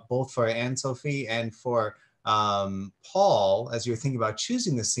 both for Anne-Sophie and for Paul, as you're thinking about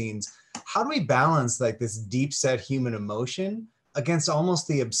choosing the scenes, how do we balance like this deep set human emotion against almost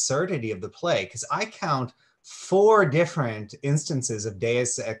the absurdity of the play? Because I count 4 different instances of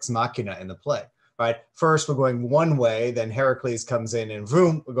Deus ex machina in the play, right? First, we're going one way, then Heracles comes in and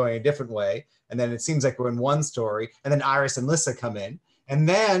vroom, we're going a different way. And then it seems like we're in one story, and then Iris and Lyssa come in. And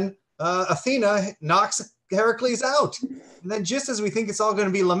then Athena knocks Heracles out. And then just as we think it's all going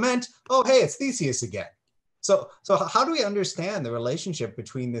to be lament, oh, hey, it's Theseus again. So how do we understand the relationship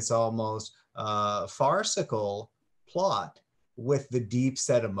between this almost farcical plot with the deep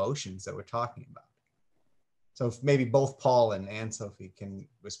set emotions that we're talking about? So maybe both Paul and Anne-Sophie can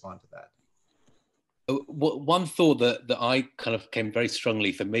respond to that. One thought that I kind of came very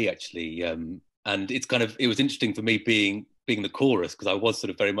strongly for me, actually, and it was interesting for me being the chorus, because I was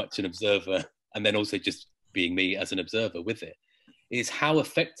sort of very much an observer, and then also just being me as an observer with it, is how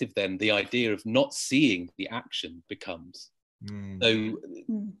effective then the idea of not seeing the action becomes. So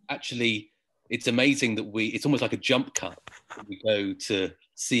actually, it's amazing that it's almost like a jump cut. We go to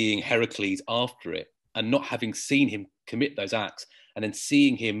seeing Heracles after it, and not having seen him commit those acts, and then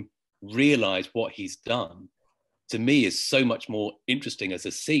seeing him realize what he's done, to me, is so much more interesting as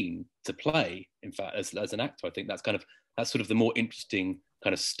a scene to play. In fact, as an actor, I think that's sort of the more interesting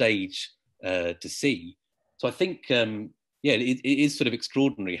kind of stage to see. So I think, yeah, it is sort of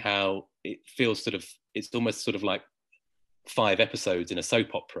extraordinary how it feels sort of, it's almost sort of like 5 episodes in a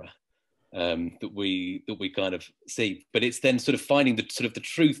soap opera that we kind of see. But it's then sort of finding the sort of the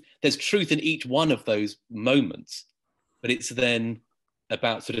truth. There's truth in each one of those moments, but it's then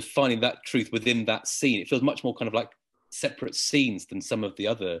about sort of finding that truth within that scene. It feels much more kind of like separate scenes than some of the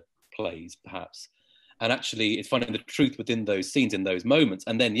other plays, perhaps. And actually, it's finding the truth within those scenes, in those moments.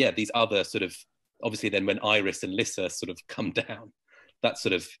 And then, yeah, these other sort of, obviously then when Iris and Lyssa sort of come down, that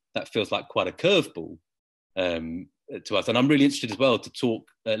feels like quite a curveball to us. And I'm really interested as well to talk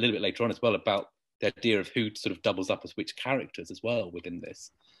a little bit later on as well about the idea of who sort of doubles up as which characters as well within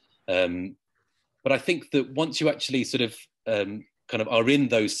this. But I think that once you actually sort of kind of are in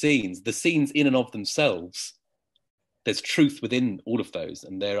those scenes, the scenes in and of themselves, there's truth within all of those,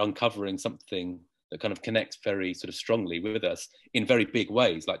 and they're uncovering something that kind of connects very sort of strongly with us in very big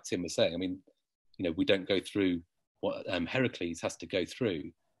ways, like Tim was saying. I mean, you know, we don't go through what Heracles has to go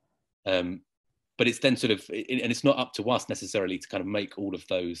through, but it's then sort of, and it's not up to us necessarily to kind of make all of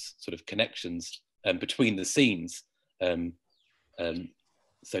those sort of connections between the scenes so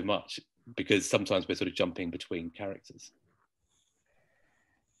much, because sometimes we're sort of jumping between characters.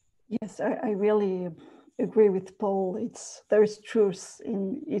 Yes, I really agree with Paul. There is truth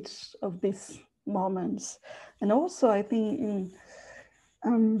in each of these moments. And also I think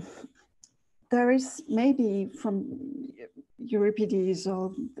there is maybe from Euripides,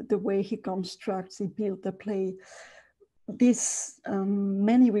 or the way he constructs, he built the play, these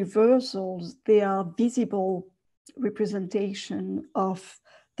many reversals, they are visible representation of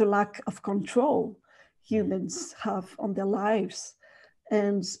the lack of control humans have on their lives.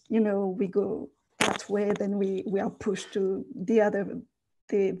 And, you know, we go that way, then we are pushed to the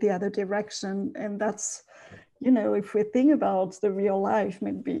other direction. And that's, you know, if we think about the real life,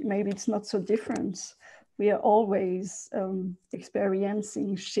 maybe it's not so different. We are always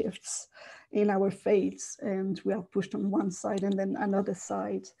experiencing shifts in our fates, and we are pushed on one side and then another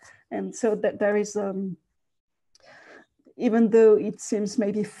side. And so that there is, even though it seems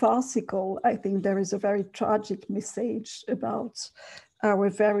maybe farcical, I think there is a very tragic message about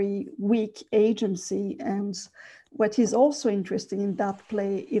our very weak agency. And what is also interesting in that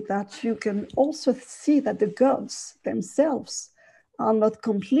play is that you can also see that the gods themselves are not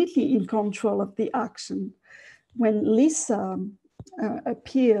completely in control of the action. When Lyssa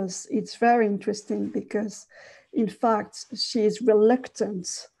appears, it's very interesting because, in fact, she is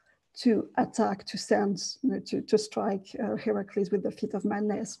reluctant to attack, to send, to strike Heracles with the feet of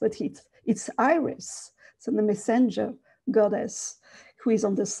madness, but it's Iris, so the messenger goddess, who is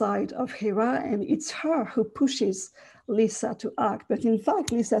on the side of Hera, and it's her who pushes Lyssa to act. But in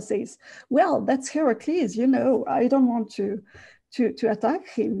fact, Lyssa says, well, that's Heracles, you know, I don't want to attack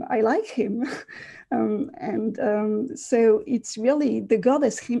him, I like him. So it's really the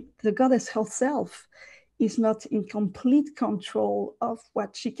goddess herself is not in complete control of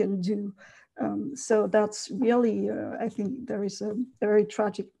what she can do. So that's really, I think there is a very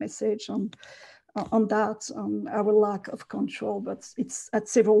tragic message on our lack of control, but it's at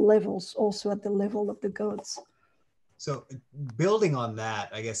several levels, also at the level of the gods. So building on that,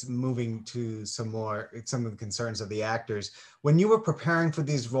 I guess moving to some of the concerns of the actors, when you were preparing for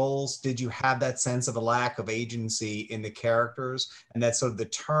these roles, did you have that sense of a lack of agency in the characters, and that sort of the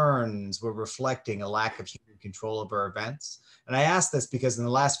turns were reflecting a lack of human control over events? And I ask this because in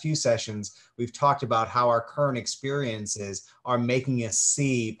the last few sessions, we've talked about how our current experiences are making us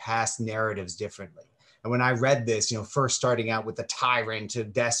see past narratives differently. And when I read this, you know, first starting out with the tyrant, a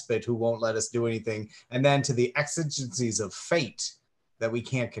despot who won't let us do anything, and then to the exigencies of fate that we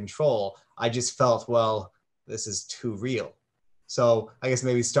can't control, I just felt, well, this is too real. So I guess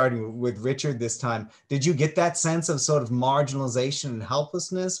maybe starting with Richard this time, did you get that sense of sort of marginalization and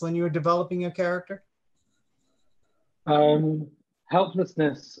helplessness when you were developing your character?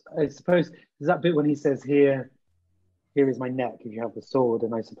 Helplessness, I suppose, is that bit when he says, here is my neck if you have the sword.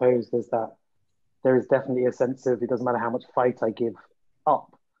 And I suppose there is definitely a sense of, it doesn't matter how much fight I give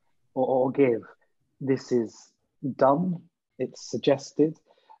up or give, this is done, it's suggested.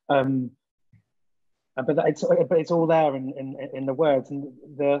 But it's all there in the words, and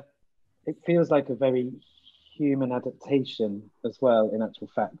it feels like a very human adaptation as well, in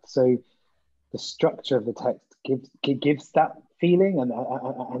actual fact. So the structure of the text gives that feeling, and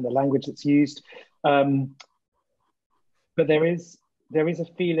the language that's used. But there is there is a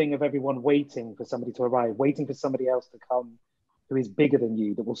feeling of everyone waiting for somebody to arrive, waiting for somebody else to come who is bigger than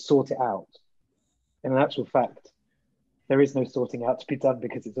you, that will sort it out. And in actual fact, there is no sorting out to be done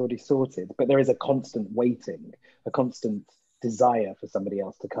because it's already sorted, but there is a constant waiting, a constant desire for somebody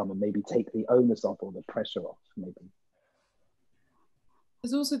else to come and maybe take the onus off or the pressure off, maybe.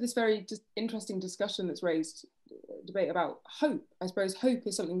 There's also this very interesting discussion that's raised, debate about hope. I suppose hope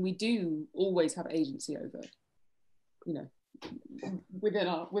is something we do always have agency over, you know, within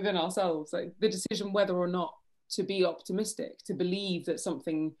ourselves. Like the decision whether or not to be optimistic, to believe that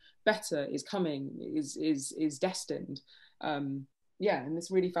something better is coming, is destined. Yeah, and this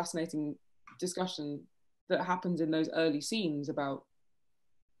really fascinating discussion that happens in those early scenes about,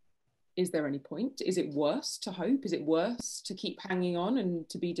 is there any point? Is it worse to hope? Is it worse to keep hanging on and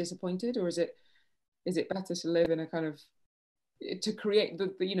to be disappointed? Or is it better to live in a kind of, to create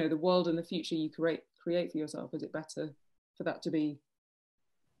the you know, the world and the future you create for yourself? Is it better for that to be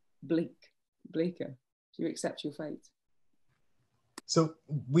bleaker? Do you accept your fate? So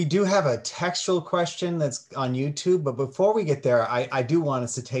we do have a textual question that's on YouTube, but before we get there, I do want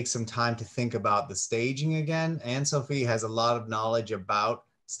us to take some time to think about the staging again. Anne-Sophie has a lot of knowledge about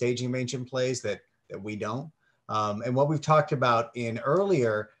staging of ancient plays that we don't. And what we've talked about in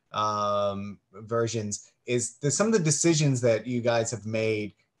earlier versions is some of the decisions that you guys have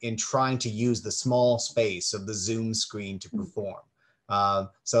made in trying to use the small space of the Zoom screen to perform.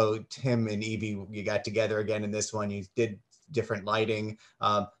 So Tim and Evvy, you got together again in this one, you did different lighting.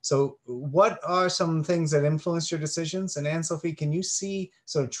 So what are some things that influenced your decisions? And Anne-Sophie, can you see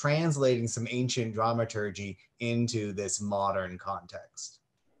sort of translating some ancient dramaturgy into this modern context?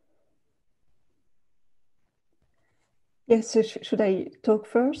 Yes, so should I talk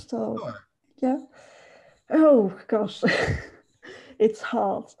first? Or? Sure. Yeah. Oh gosh, it's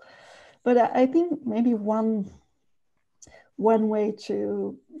hard. But I think maybe one way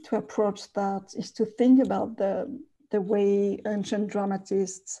to approach that is to think about the way ancient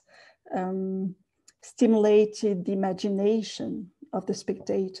dramatists stimulated the imagination of the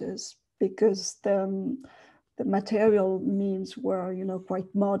spectators, because the material means were, you know,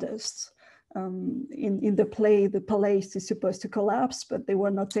 quite modest. In the play, the palace is supposed to collapse, but they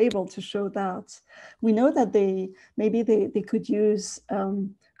were not able to show that. We know that they could use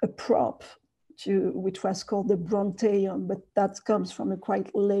a prop which was called the Bronteon, but that comes from a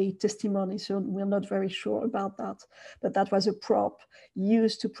quite late testimony, so we're not very sure about that. But that was a prop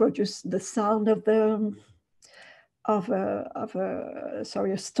used to produce the sound of a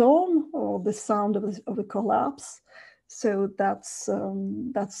storm, or the sound of a collapse. So that's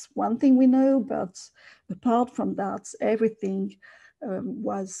one thing we know. But apart from that, everything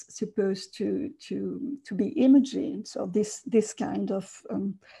was supposed to be imaging. So this kind of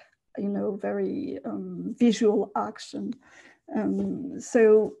you know, very visual action.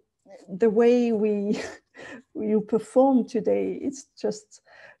 So the way you perform today, it's just,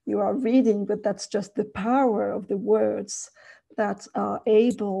 you are reading, but that's just the power of the words that are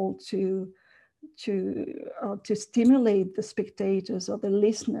able to stimulate the spectators or the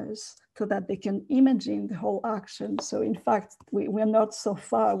listeners so that they can imagine the whole action. So in fact, we're not so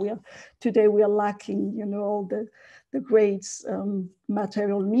far. Today we are lacking, you know, all the great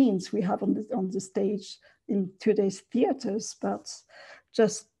material means we have on the stage in today's theaters, but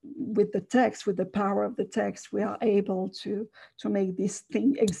just with the text, with the power of the text, we are able to make this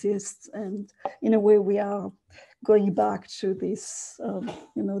thing exist. And in a way, we are going back to this,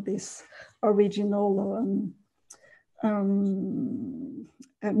 you know, this original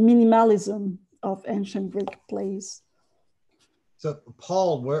minimalism of ancient Greek plays. So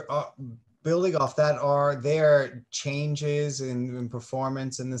Paul, building off that, are there changes in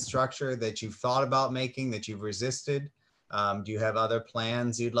performance in the structure that you've thought about making, that you've resisted? Do you have other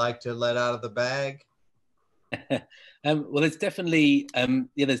plans you'd like to let out of the bag? Well, there's definitely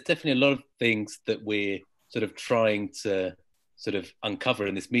there's definitely a lot of things that we're sort of trying to sort of uncover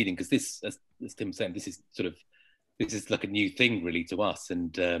in this meeting, because this, as Tim was saying, this is like a new thing really to us,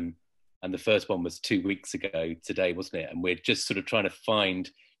 and the first one was 2 weeks ago today, wasn't it? And we're just sort of trying to find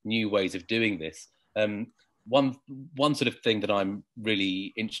new ways of doing this. One sort of thing that I'm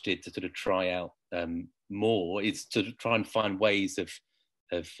really interested to sort of try out more is to try and find ways of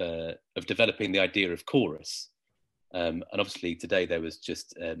developing the idea of chorus. And obviously today there was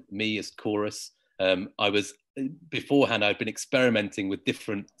just me as chorus. Beforehand I'd been experimenting with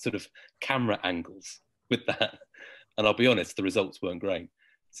different sort of camera angles with that, and I'll be honest, the results weren't great.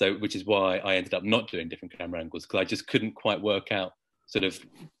 So, which is why I ended up not doing different camera angles, because I just couldn't quite work out sort of,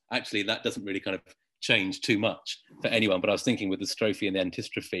 actually that doesn't really kind of change too much for anyone. But I was thinking with the strophe and the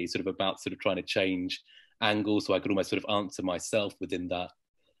antistrophe sort of about sort of trying to change angle, so I could almost sort of answer myself within that.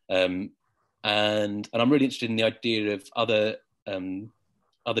 And I'm really interested in the idea of other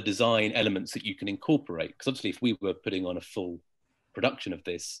design elements that you can incorporate. Because obviously, if we were putting on a full production of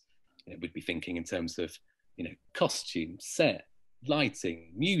this, we'd be thinking in terms of, costume, set,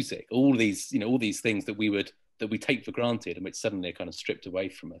 lighting, music, all these things that we take for granted and which suddenly are kind of stripped away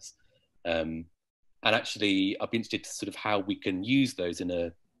from us. And actually, I'd be interested to sort of how we can use those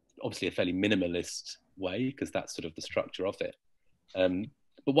in obviously a fairly minimalist way, because that's sort of the structure of it.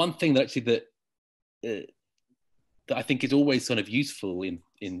 But one thing that actually that I think is always sort of useful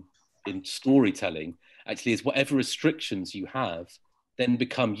in storytelling actually is whatever restrictions you have then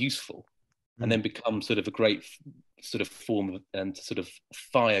become useful, and then become sort of a great sort of form to sort of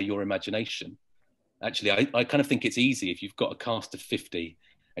fire your imagination. Actually, I kind of think it's easy if you've got a cast of 50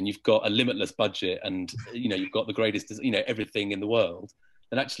 and you've got a limitless budget and you've got the greatest everything in the world,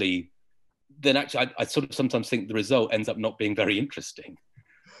 then actually I sort of sometimes think the result ends up not being very interesting.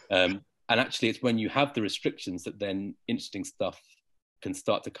 And actually, it's when you have the restrictions that then interesting stuff can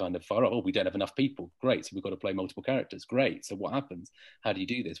start to kind of fire up. Oh, we don't have enough people. Great. So we've got to play multiple characters. Great. So what happens? How do you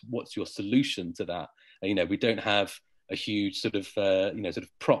do this? What's your solution to that? We don't have a huge sort of, sort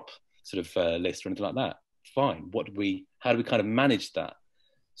of prop sort of list or anything like that. Fine. How do we kind of manage that?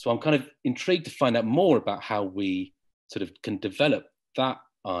 So I'm kind of intrigued to find out more about how we sort of can develop that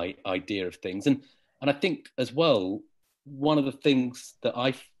idea of things. And I think as well, one of the things that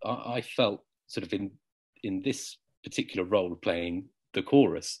I felt sort of in this particular role playing the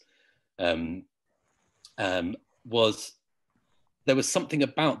chorus was there was something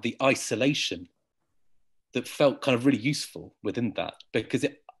about the isolation that felt kind of really useful within that, because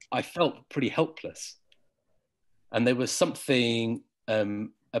I felt pretty helpless. And there was something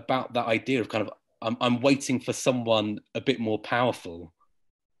about that idea of kind of, I'm waiting for someone a bit more powerful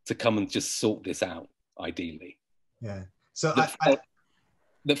to come and just sort this out, ideally. Yeah. So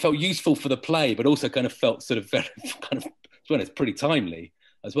that felt useful for the play, but also kind of felt sort of very kind of, well, it's pretty timely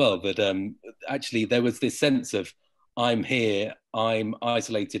as well. But actually, there was this sense of, I'm here, I'm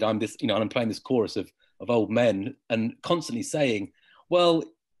isolated, I'm this, and I'm playing this chorus of old men, and constantly saying, well,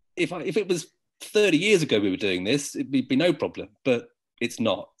 if it was 30 years ago we were doing this, it'd be no problem, but it's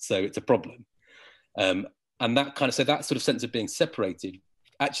not, so it's a problem. And that kind of, so that sort of sense of being separated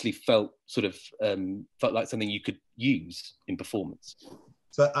actually felt like something you could use in performance.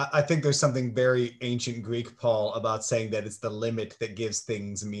 So I think there's something very ancient Greek, Paul, about saying that it's the limit that gives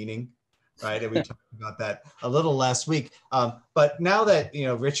things meaning, right? And we talked about that a little last week. But now that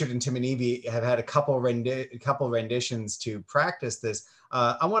Richard and Tim and Evvy have had a couple renditions to practice this,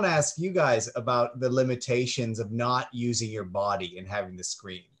 I want to ask you guys about the limitations of not using your body and having the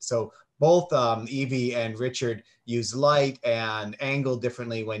screen. So both Evvy and Richard use light and angle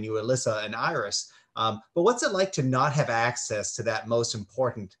differently when you were Lyssa and Iris. But what's it like to not have access to that most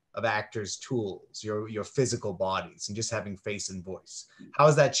important of actors' tools, your physical bodies, and just having face and voice? How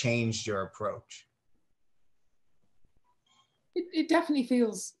has that changed your approach? It definitely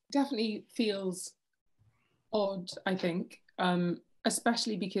feels odd, I think,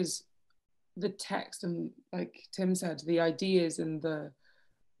 especially because the text and, like Tim said, the ideas and the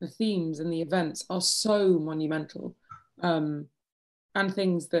themes and the events are so monumental, and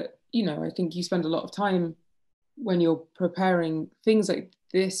things that, I think you spend a lot of time when you're preparing things like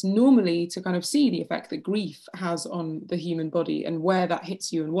this normally to kind of see the effect that grief has on the human body and where that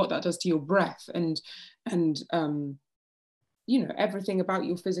hits you and what that does to your breath, and everything about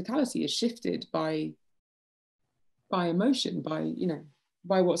your physicality is shifted by emotion,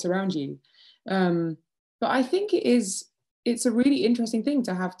 by what's around you. But I think it's a really interesting thing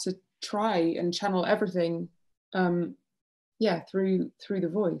to have to try and channel everything through the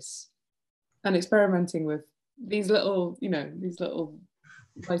voice, and experimenting with these little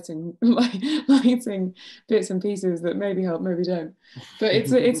lighting bits and pieces that maybe help, maybe don't. But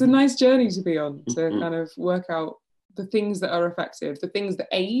it's a nice journey to be on, to kind of work out the things that are effective, the things that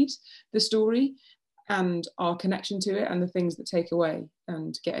aid the story and our connection to it, and the things that take away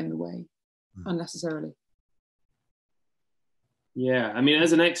and get in the way unnecessarily. Yeah, I mean,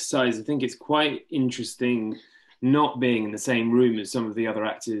 as an exercise, I think it's quite interesting not being in the same room as some of the other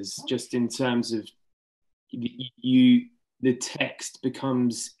actors, just in terms of the text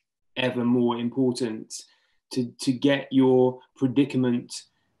becomes ever more important to get your predicament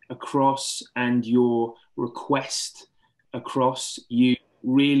across and your request across. You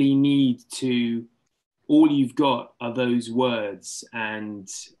really need all you've got are those words, and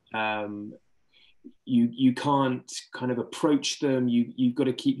you can't kind of approach them. You've got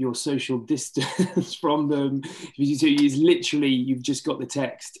to keep your social distance from them. So it's literally, you've just got the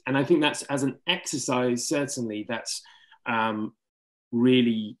text. And I think that's, as an exercise, certainly that's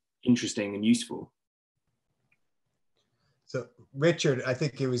really interesting and useful. So Richard, I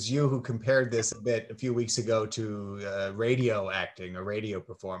think it was you who compared this a bit a few weeks ago to radio acting or radio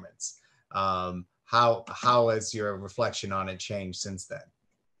performance. How has your reflection on it changed since then?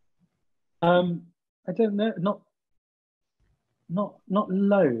 I don't know, not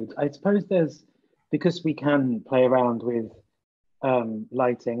loads. I suppose there's, because we can play around with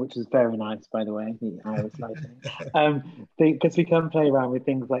lighting, which is very nice, by the way, the iris lighting. Because we can play around with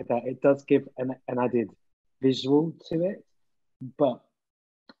things like that, it does give an added visual to it. But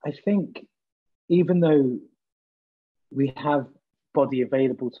I think even though we have body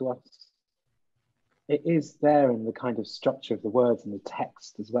available to us, it is there in the kind of structure of the words and the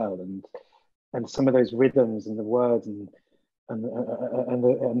text as well, and some of those rhythms and the words and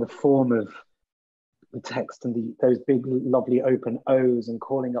the form of the text and those big lovely open O's and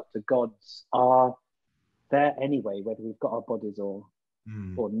calling up to gods are there anyway, whether we've got our bodies or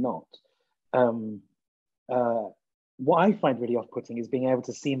not. What I find really off-putting is being able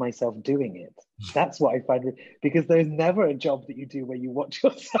to see myself doing it. That's what I find, because there's never a job that you do where you watch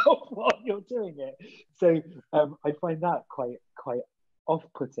yourself while you're doing it. So I find that quite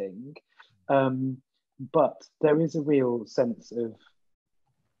off-putting. But there is a real sense of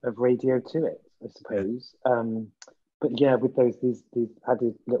radio to it, I suppose. But yeah, with these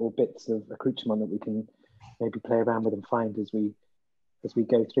added little bits of accoutrement that we can maybe play around with and find as we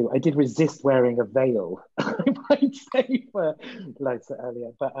go through. I did resist wearing a veil, I might say, for Lyssa earlier,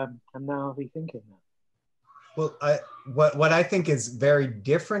 but I'm now rethinking that. Well, what I think is very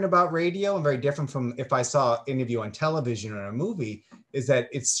different about radio and very different from if I saw an interview on television or a movie is that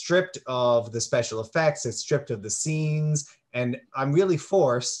it's stripped of the special effects, it's stripped of the scenes, and I'm really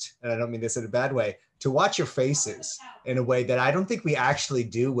forced, and I don't mean this in a bad way, to watch your faces in a way that I don't think we actually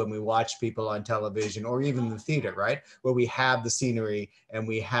do when we watch people on television or even the theater, right? Where we have the scenery and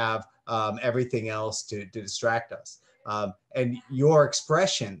we have everything else to distract us. And your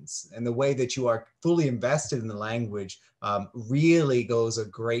expressions and the way that you are fully invested in the language really goes a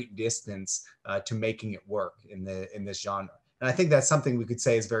great distance to making it work in this genre. And I think that's something we could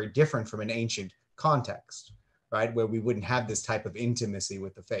say is very different from an ancient context, right? Where we wouldn't have this type of intimacy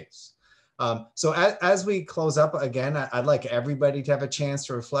with the face. So as we close up again, I'd like everybody to have a chance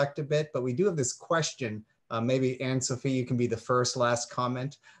to reflect a bit, but we do have this question. Maybe Anne-Sophie, you can be the last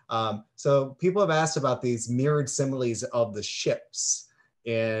comment. So people have asked about these mirrored similes of the ships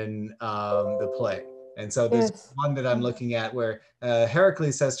in the play. And so there's one that I'm looking at where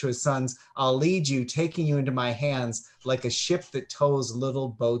Heracles says to his sons, "I'll lead you, taking you into my hands like a ship that tows little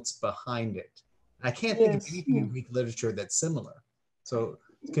boats behind it." I can't think of anything in Greek literature that's similar. So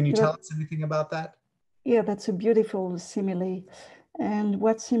can you tell us anything about that? Yeah, that's a beautiful simile. And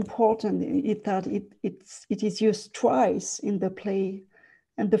what's important is that it is used twice in the play.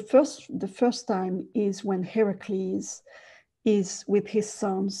 And the first time is when Heracles is with his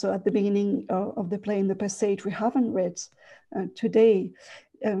son. So at the beginning of the play, in the passage we haven't read today,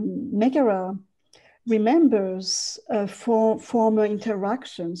 Megara remembers former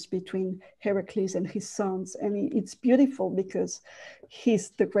interactions between Heracles and his sons. And it's beautiful because he's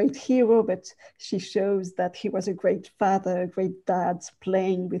the great hero, but she shows that he was a great father, a great dad,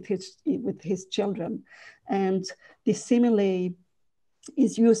 playing with his children. And this simile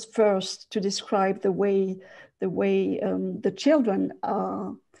is used first to describe the way the children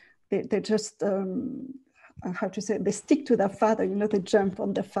are, they just, how to say, they stick to their father, they jump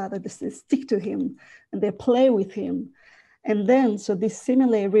on their father, they stick to him and they play with him. And then, so this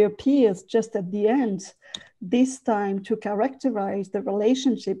simile reappears just at the end, this time to characterize the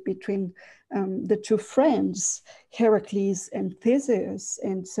relationship between the two friends, Heracles and Theseus.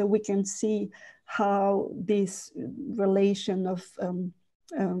 And so we can see how this relation of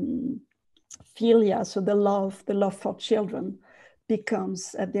philia, so the love for children,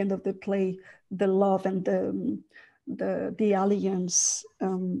 becomes at the end of the play the love and the alliance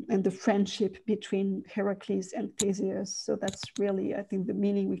and the friendship between Heracles and Theseus. So that's really, I think, the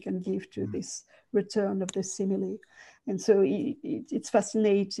meaning we can give to this return of the simile. And so it's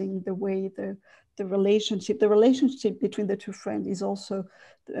fascinating the way the relationship between the two friends is also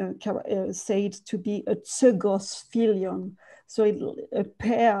said to be a tsegos philion. So a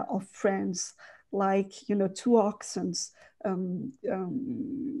pair of friends, like, two oxen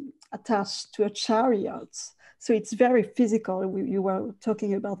attached to a chariot. So it's very physical. You were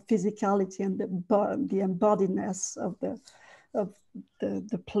talking about physicality and the embodiedness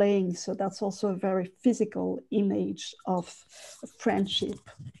the playing. So that's also a very physical image of friendship.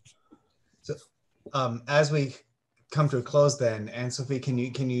 So as we come to a close then, Anne-Sophie,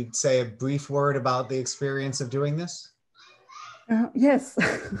 can you say a brief word about the experience of doing this? Yes,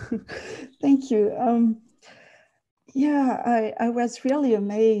 thank you. Yeah, I was really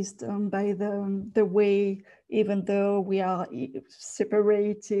amazed by the way, even though we are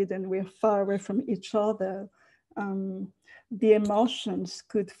separated and we're far away from each other, the emotions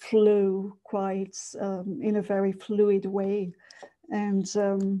could flow quite in a very fluid way. And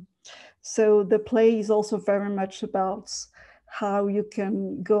so the play is also very much about how you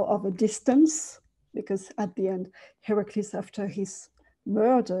can go over distance, because at the end, Heracles, after his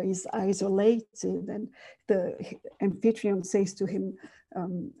murder, is isolated, and the Amphitryon says to him,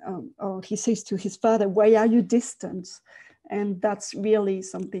 or he says to his father, "Why are you distant?" And that's really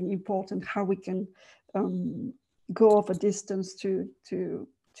something important, how we can go over distance to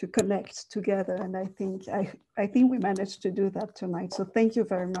connect together. And I think we managed to do that tonight. So thank you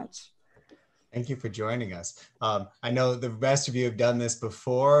very much. Thank you for joining us. I know the rest of you have done this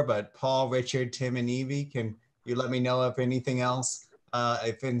before, but Paul, Richard, Tim, and Evvy, can you let me know if anything else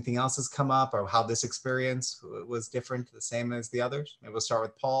has come up, or how this experience was different, the same as the others? Maybe we'll start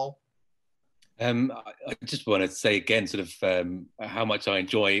with Paul. I just want to say again, sort of how much I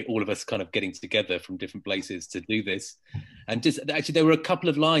enjoy all of us kind of getting together from different places to do this. And just actually, there were a couple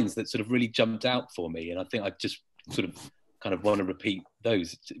of lines that sort of really jumped out for me, and I think I just sort of kind of want to repeat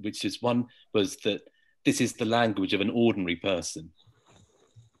those, which is, one was that this is the language of an ordinary person.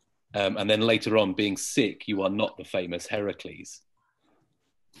 And then later on, being sick, you are not the famous Heracles.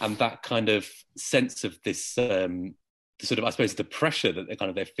 And that kind of sense of this sort of, I suppose, the pressure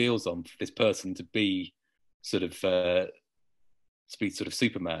that there feels on this person to be sort of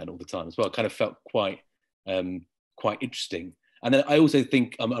Superman all the time as well, kind of felt quite interesting. And then I also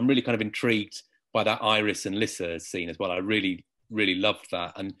think I'm really kind of intrigued by that Iris and Lyssa scene as well. I really, really loved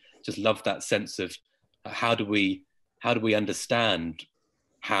that, and just loved that sense of how do we understand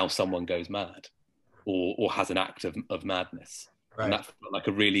how someone goes mad or has an act of madness. Right. And that felt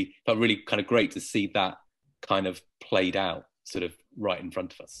really kind of great to see that kind of played out sort of right in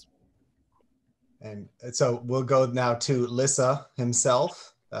front of us. And so we'll go now to Lyssa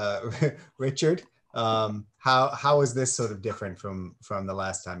himself, Richard. How is this sort of different from the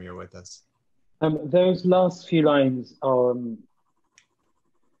last time you were with us? Those last few lines are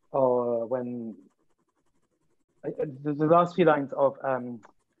when the last few lines of and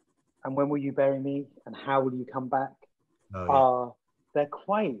when will you bury me and how will you come back? Oh, yeah. They're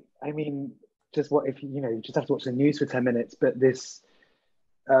quite, I mean, just what if you just have to watch the news for 10 minutes, but this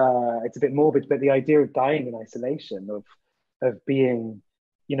it's a bit morbid, but the idea of dying in isolation, of being,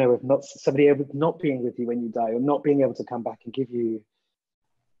 of not somebody able not being with you when you die, or not being able to come back and give you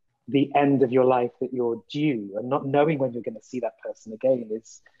the end of your life that you're due, and not knowing when you're going to see that person again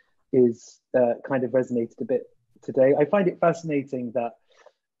is kind of resonated a bit today. I find it fascinating that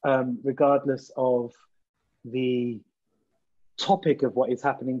regardless of the topic of what is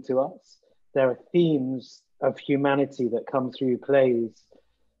happening to us, there are themes of humanity that come through plays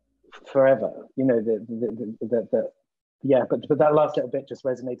forever. But that last little bit just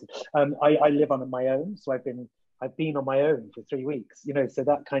resonated. I live on my own, so I've been on my own for 3 weeks, so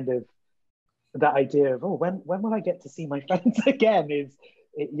that kind of, that idea of, when will I get to see my friends again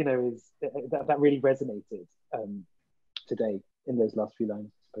that really resonated today in those last few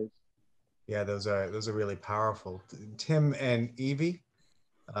lines, I suppose. Yeah, those are really powerful. Tim and Evvy,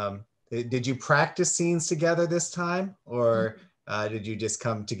 did you practice scenes together this time, or did you just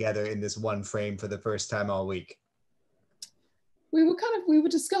come together in this one frame for the first time all week? We were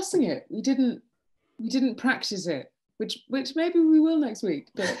discussing it. We didn't practice it, which maybe we will next week.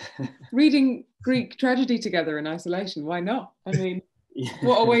 But reading Greek tragedy together in isolation, why not? I mean,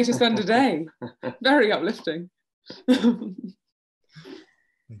 what a way to spend a day. Very uplifting.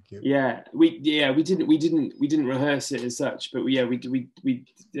 Thank you. Yeah, we didn't rehearse it as such, but we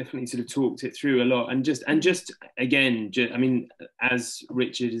definitely sort of talked it through a lot, and just again, I mean, as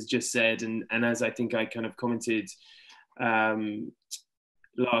Richard has just said, and as I think I kind of commented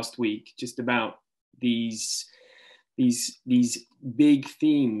last week, just about these big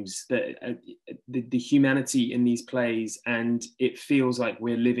themes, that the humanity in these plays, and it feels like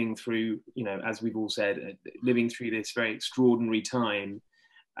we're living through, as we've all said, living through this very extraordinary time.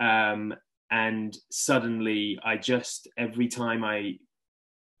 And suddenly every time I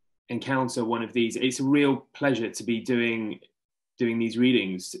encounter one of these, it's a real pleasure to be doing these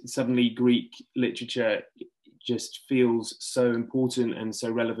readings. Suddenly Greek literature just feels so important and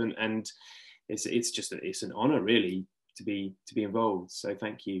so relevant, and it's an honor really to be involved. So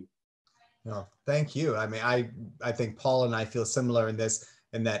thank you. No, thank you. I mean, I think Paul and I feel similar in this,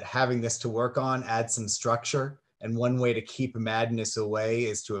 in that having this to work on adds some structure. And one way to keep madness away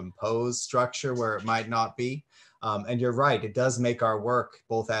is to impose structure where it might not be. And you're right, it does make our work,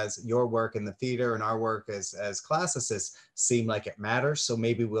 both as your work in the theater and our work as classicists, seem like it matters. So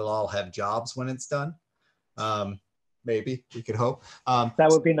maybe we'll all have jobs when it's done. Maybe, we could hope. That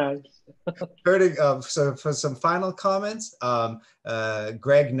would be nice. So for some final comments,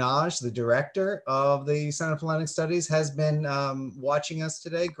 Greg Naj, the director of the Center for Hellenic Studies, has been watching us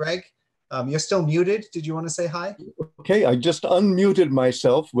today. Greg, you're still muted. Did you want to say hi? Okay, I just unmuted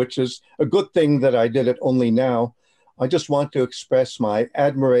myself, which is a good thing that I did it only now. I just want to express my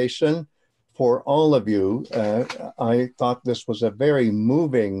admiration for all of you. I thought this was a very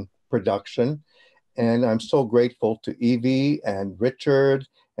moving production, and I'm so grateful to Evvy and Richard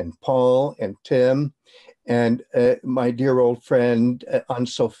and Paul and Tim and my dear old friend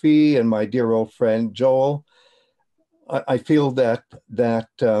Anne-Sophie and my dear old friend Joel. I feel that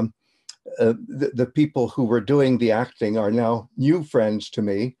the people who were doing the acting are now new friends to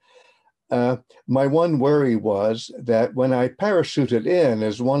me. My one worry was that when I parachuted in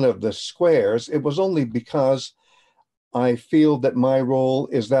as one of the squares, it was only because I feel that my role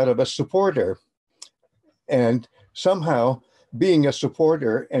is that of a supporter. And somehow being a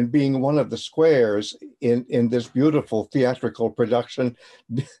supporter and being one of the squares in this beautiful theatrical production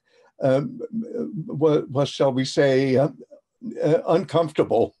was, shall we say,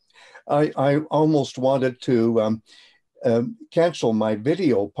 uncomfortable. I almost wanted to cancel my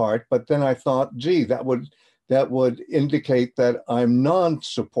video part, but then I thought, gee, that would indicate that I'm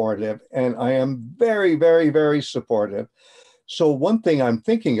non-supportive, and I am very, very, very supportive. So one thing I'm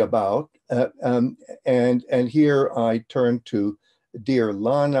thinking about, and here I turn to dear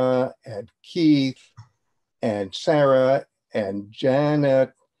Lana and Keith and Sarah and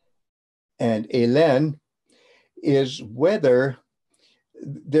Janet and Hélène, is whether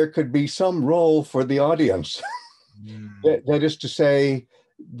there could be some role for the audience. That is to say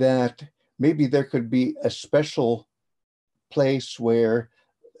that maybe there could be a special place where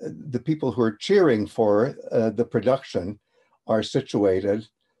the people who are cheering for the production are situated,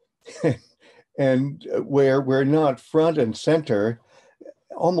 and where we're not front and center,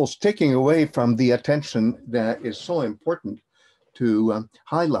 almost taking away from the attention that is so important to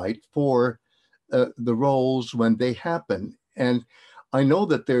highlight for the roles when they happen. And I know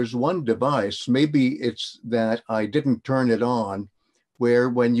that there's one device, maybe it's that I didn't turn it on, where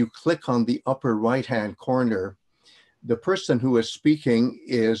when you click on the upper right-hand corner, the person who is speaking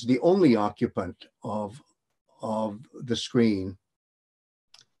is the only occupant of the screen.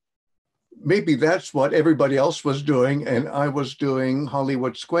 Maybe that's what everybody else was doing, and I was doing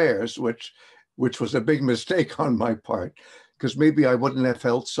Hollywood Squares, which was a big mistake on my part, because maybe I wouldn't have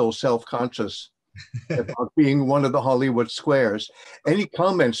felt so self-conscious about being one of the Hollywood Squares. Any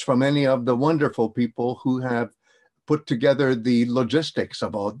comments from any of the wonderful people who have put together the logistics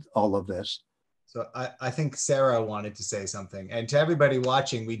of all of this? So I think Sarah wanted to say something. And to everybody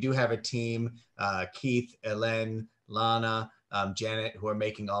watching, we do have a team, Keith, Hélène, Lana, Janet, who are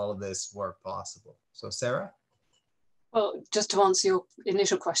making all of this work possible. So Sarah? Well, just to answer your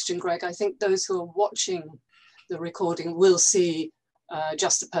initial question, Greg, I think those who are watching the recording will see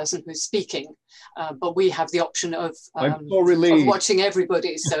just a person who's speaking, but we have the option of watching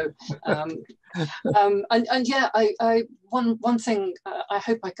everybody. So, and yeah, one thing I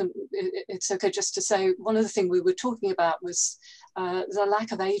hope I can. It's okay just to say one of the things we were talking about was the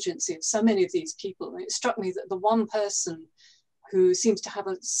lack of agency of so many of these people. And it struck me that the one person who seems to have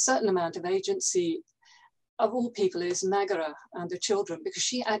a certain amount of agency of all people is Megara and the children, because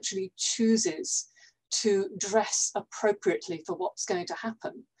she actually chooses to dress appropriately for what's going to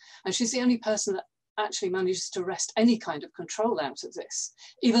happen. And she's the only person that actually manages to wrest any kind of control out of this.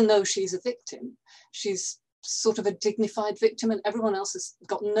 Even though she's a victim, she's sort of a dignified victim, and everyone else has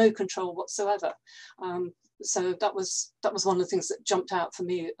got no control whatsoever. So that was one of the things that jumped out for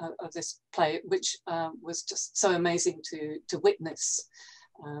me of this play, which was just so amazing to witness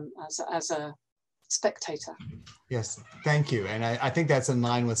as a spectator. Yes, thank you. And I think that's in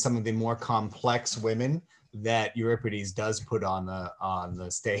line with some of the more complex women that Euripides does put on the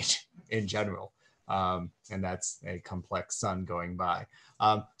stage in general. And that's a complex son going by.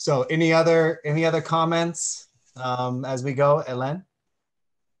 So any other comments as we go, Hélène?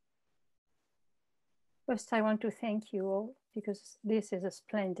 First, I want to thank you all, because this is a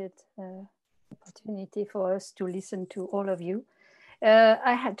splendid opportunity for us to listen to all of you.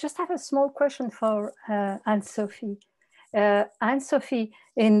 I just have a small question for Anne-Sophie. Anne-Sophie,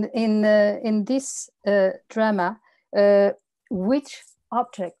 in this drama, which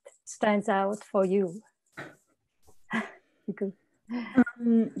object stands out for you? Because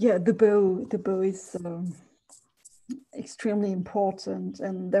yeah, the bow. The bow is extremely important,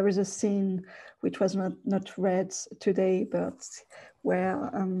 and there is a scene which was not read today, but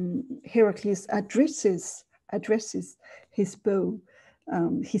where Heracles addresses his bow.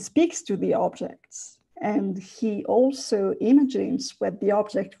 He speaks to the objects, and he also imagines what the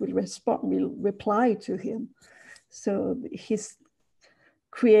object will reply to him. So he's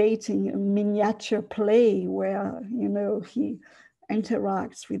creating a miniature play where, you know, he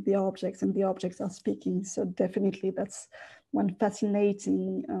interacts with the objects and the objects are speaking. So definitely that's one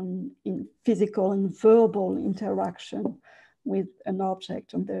fascinating in physical and verbal interaction with an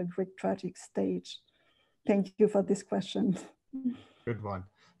object on the Greek tragic stage. Thank you for this question. Good one.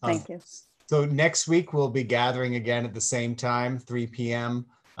 Thank you. So next week we'll be gathering again at the same time, 3 p.m.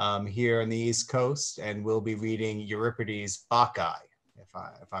 Here on the East Coast, and we'll be reading Euripides' Bacchae, if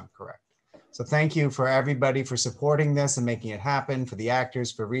I'm correct. So thank you for everybody for supporting this and making it happen, for the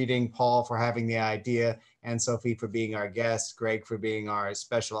actors for reading, Paul for having the idea, Anne-Sophie for being our guest, Greg for being our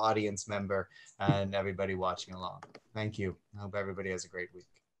special audience member, and everybody watching along. Thank you. I hope everybody has a great week.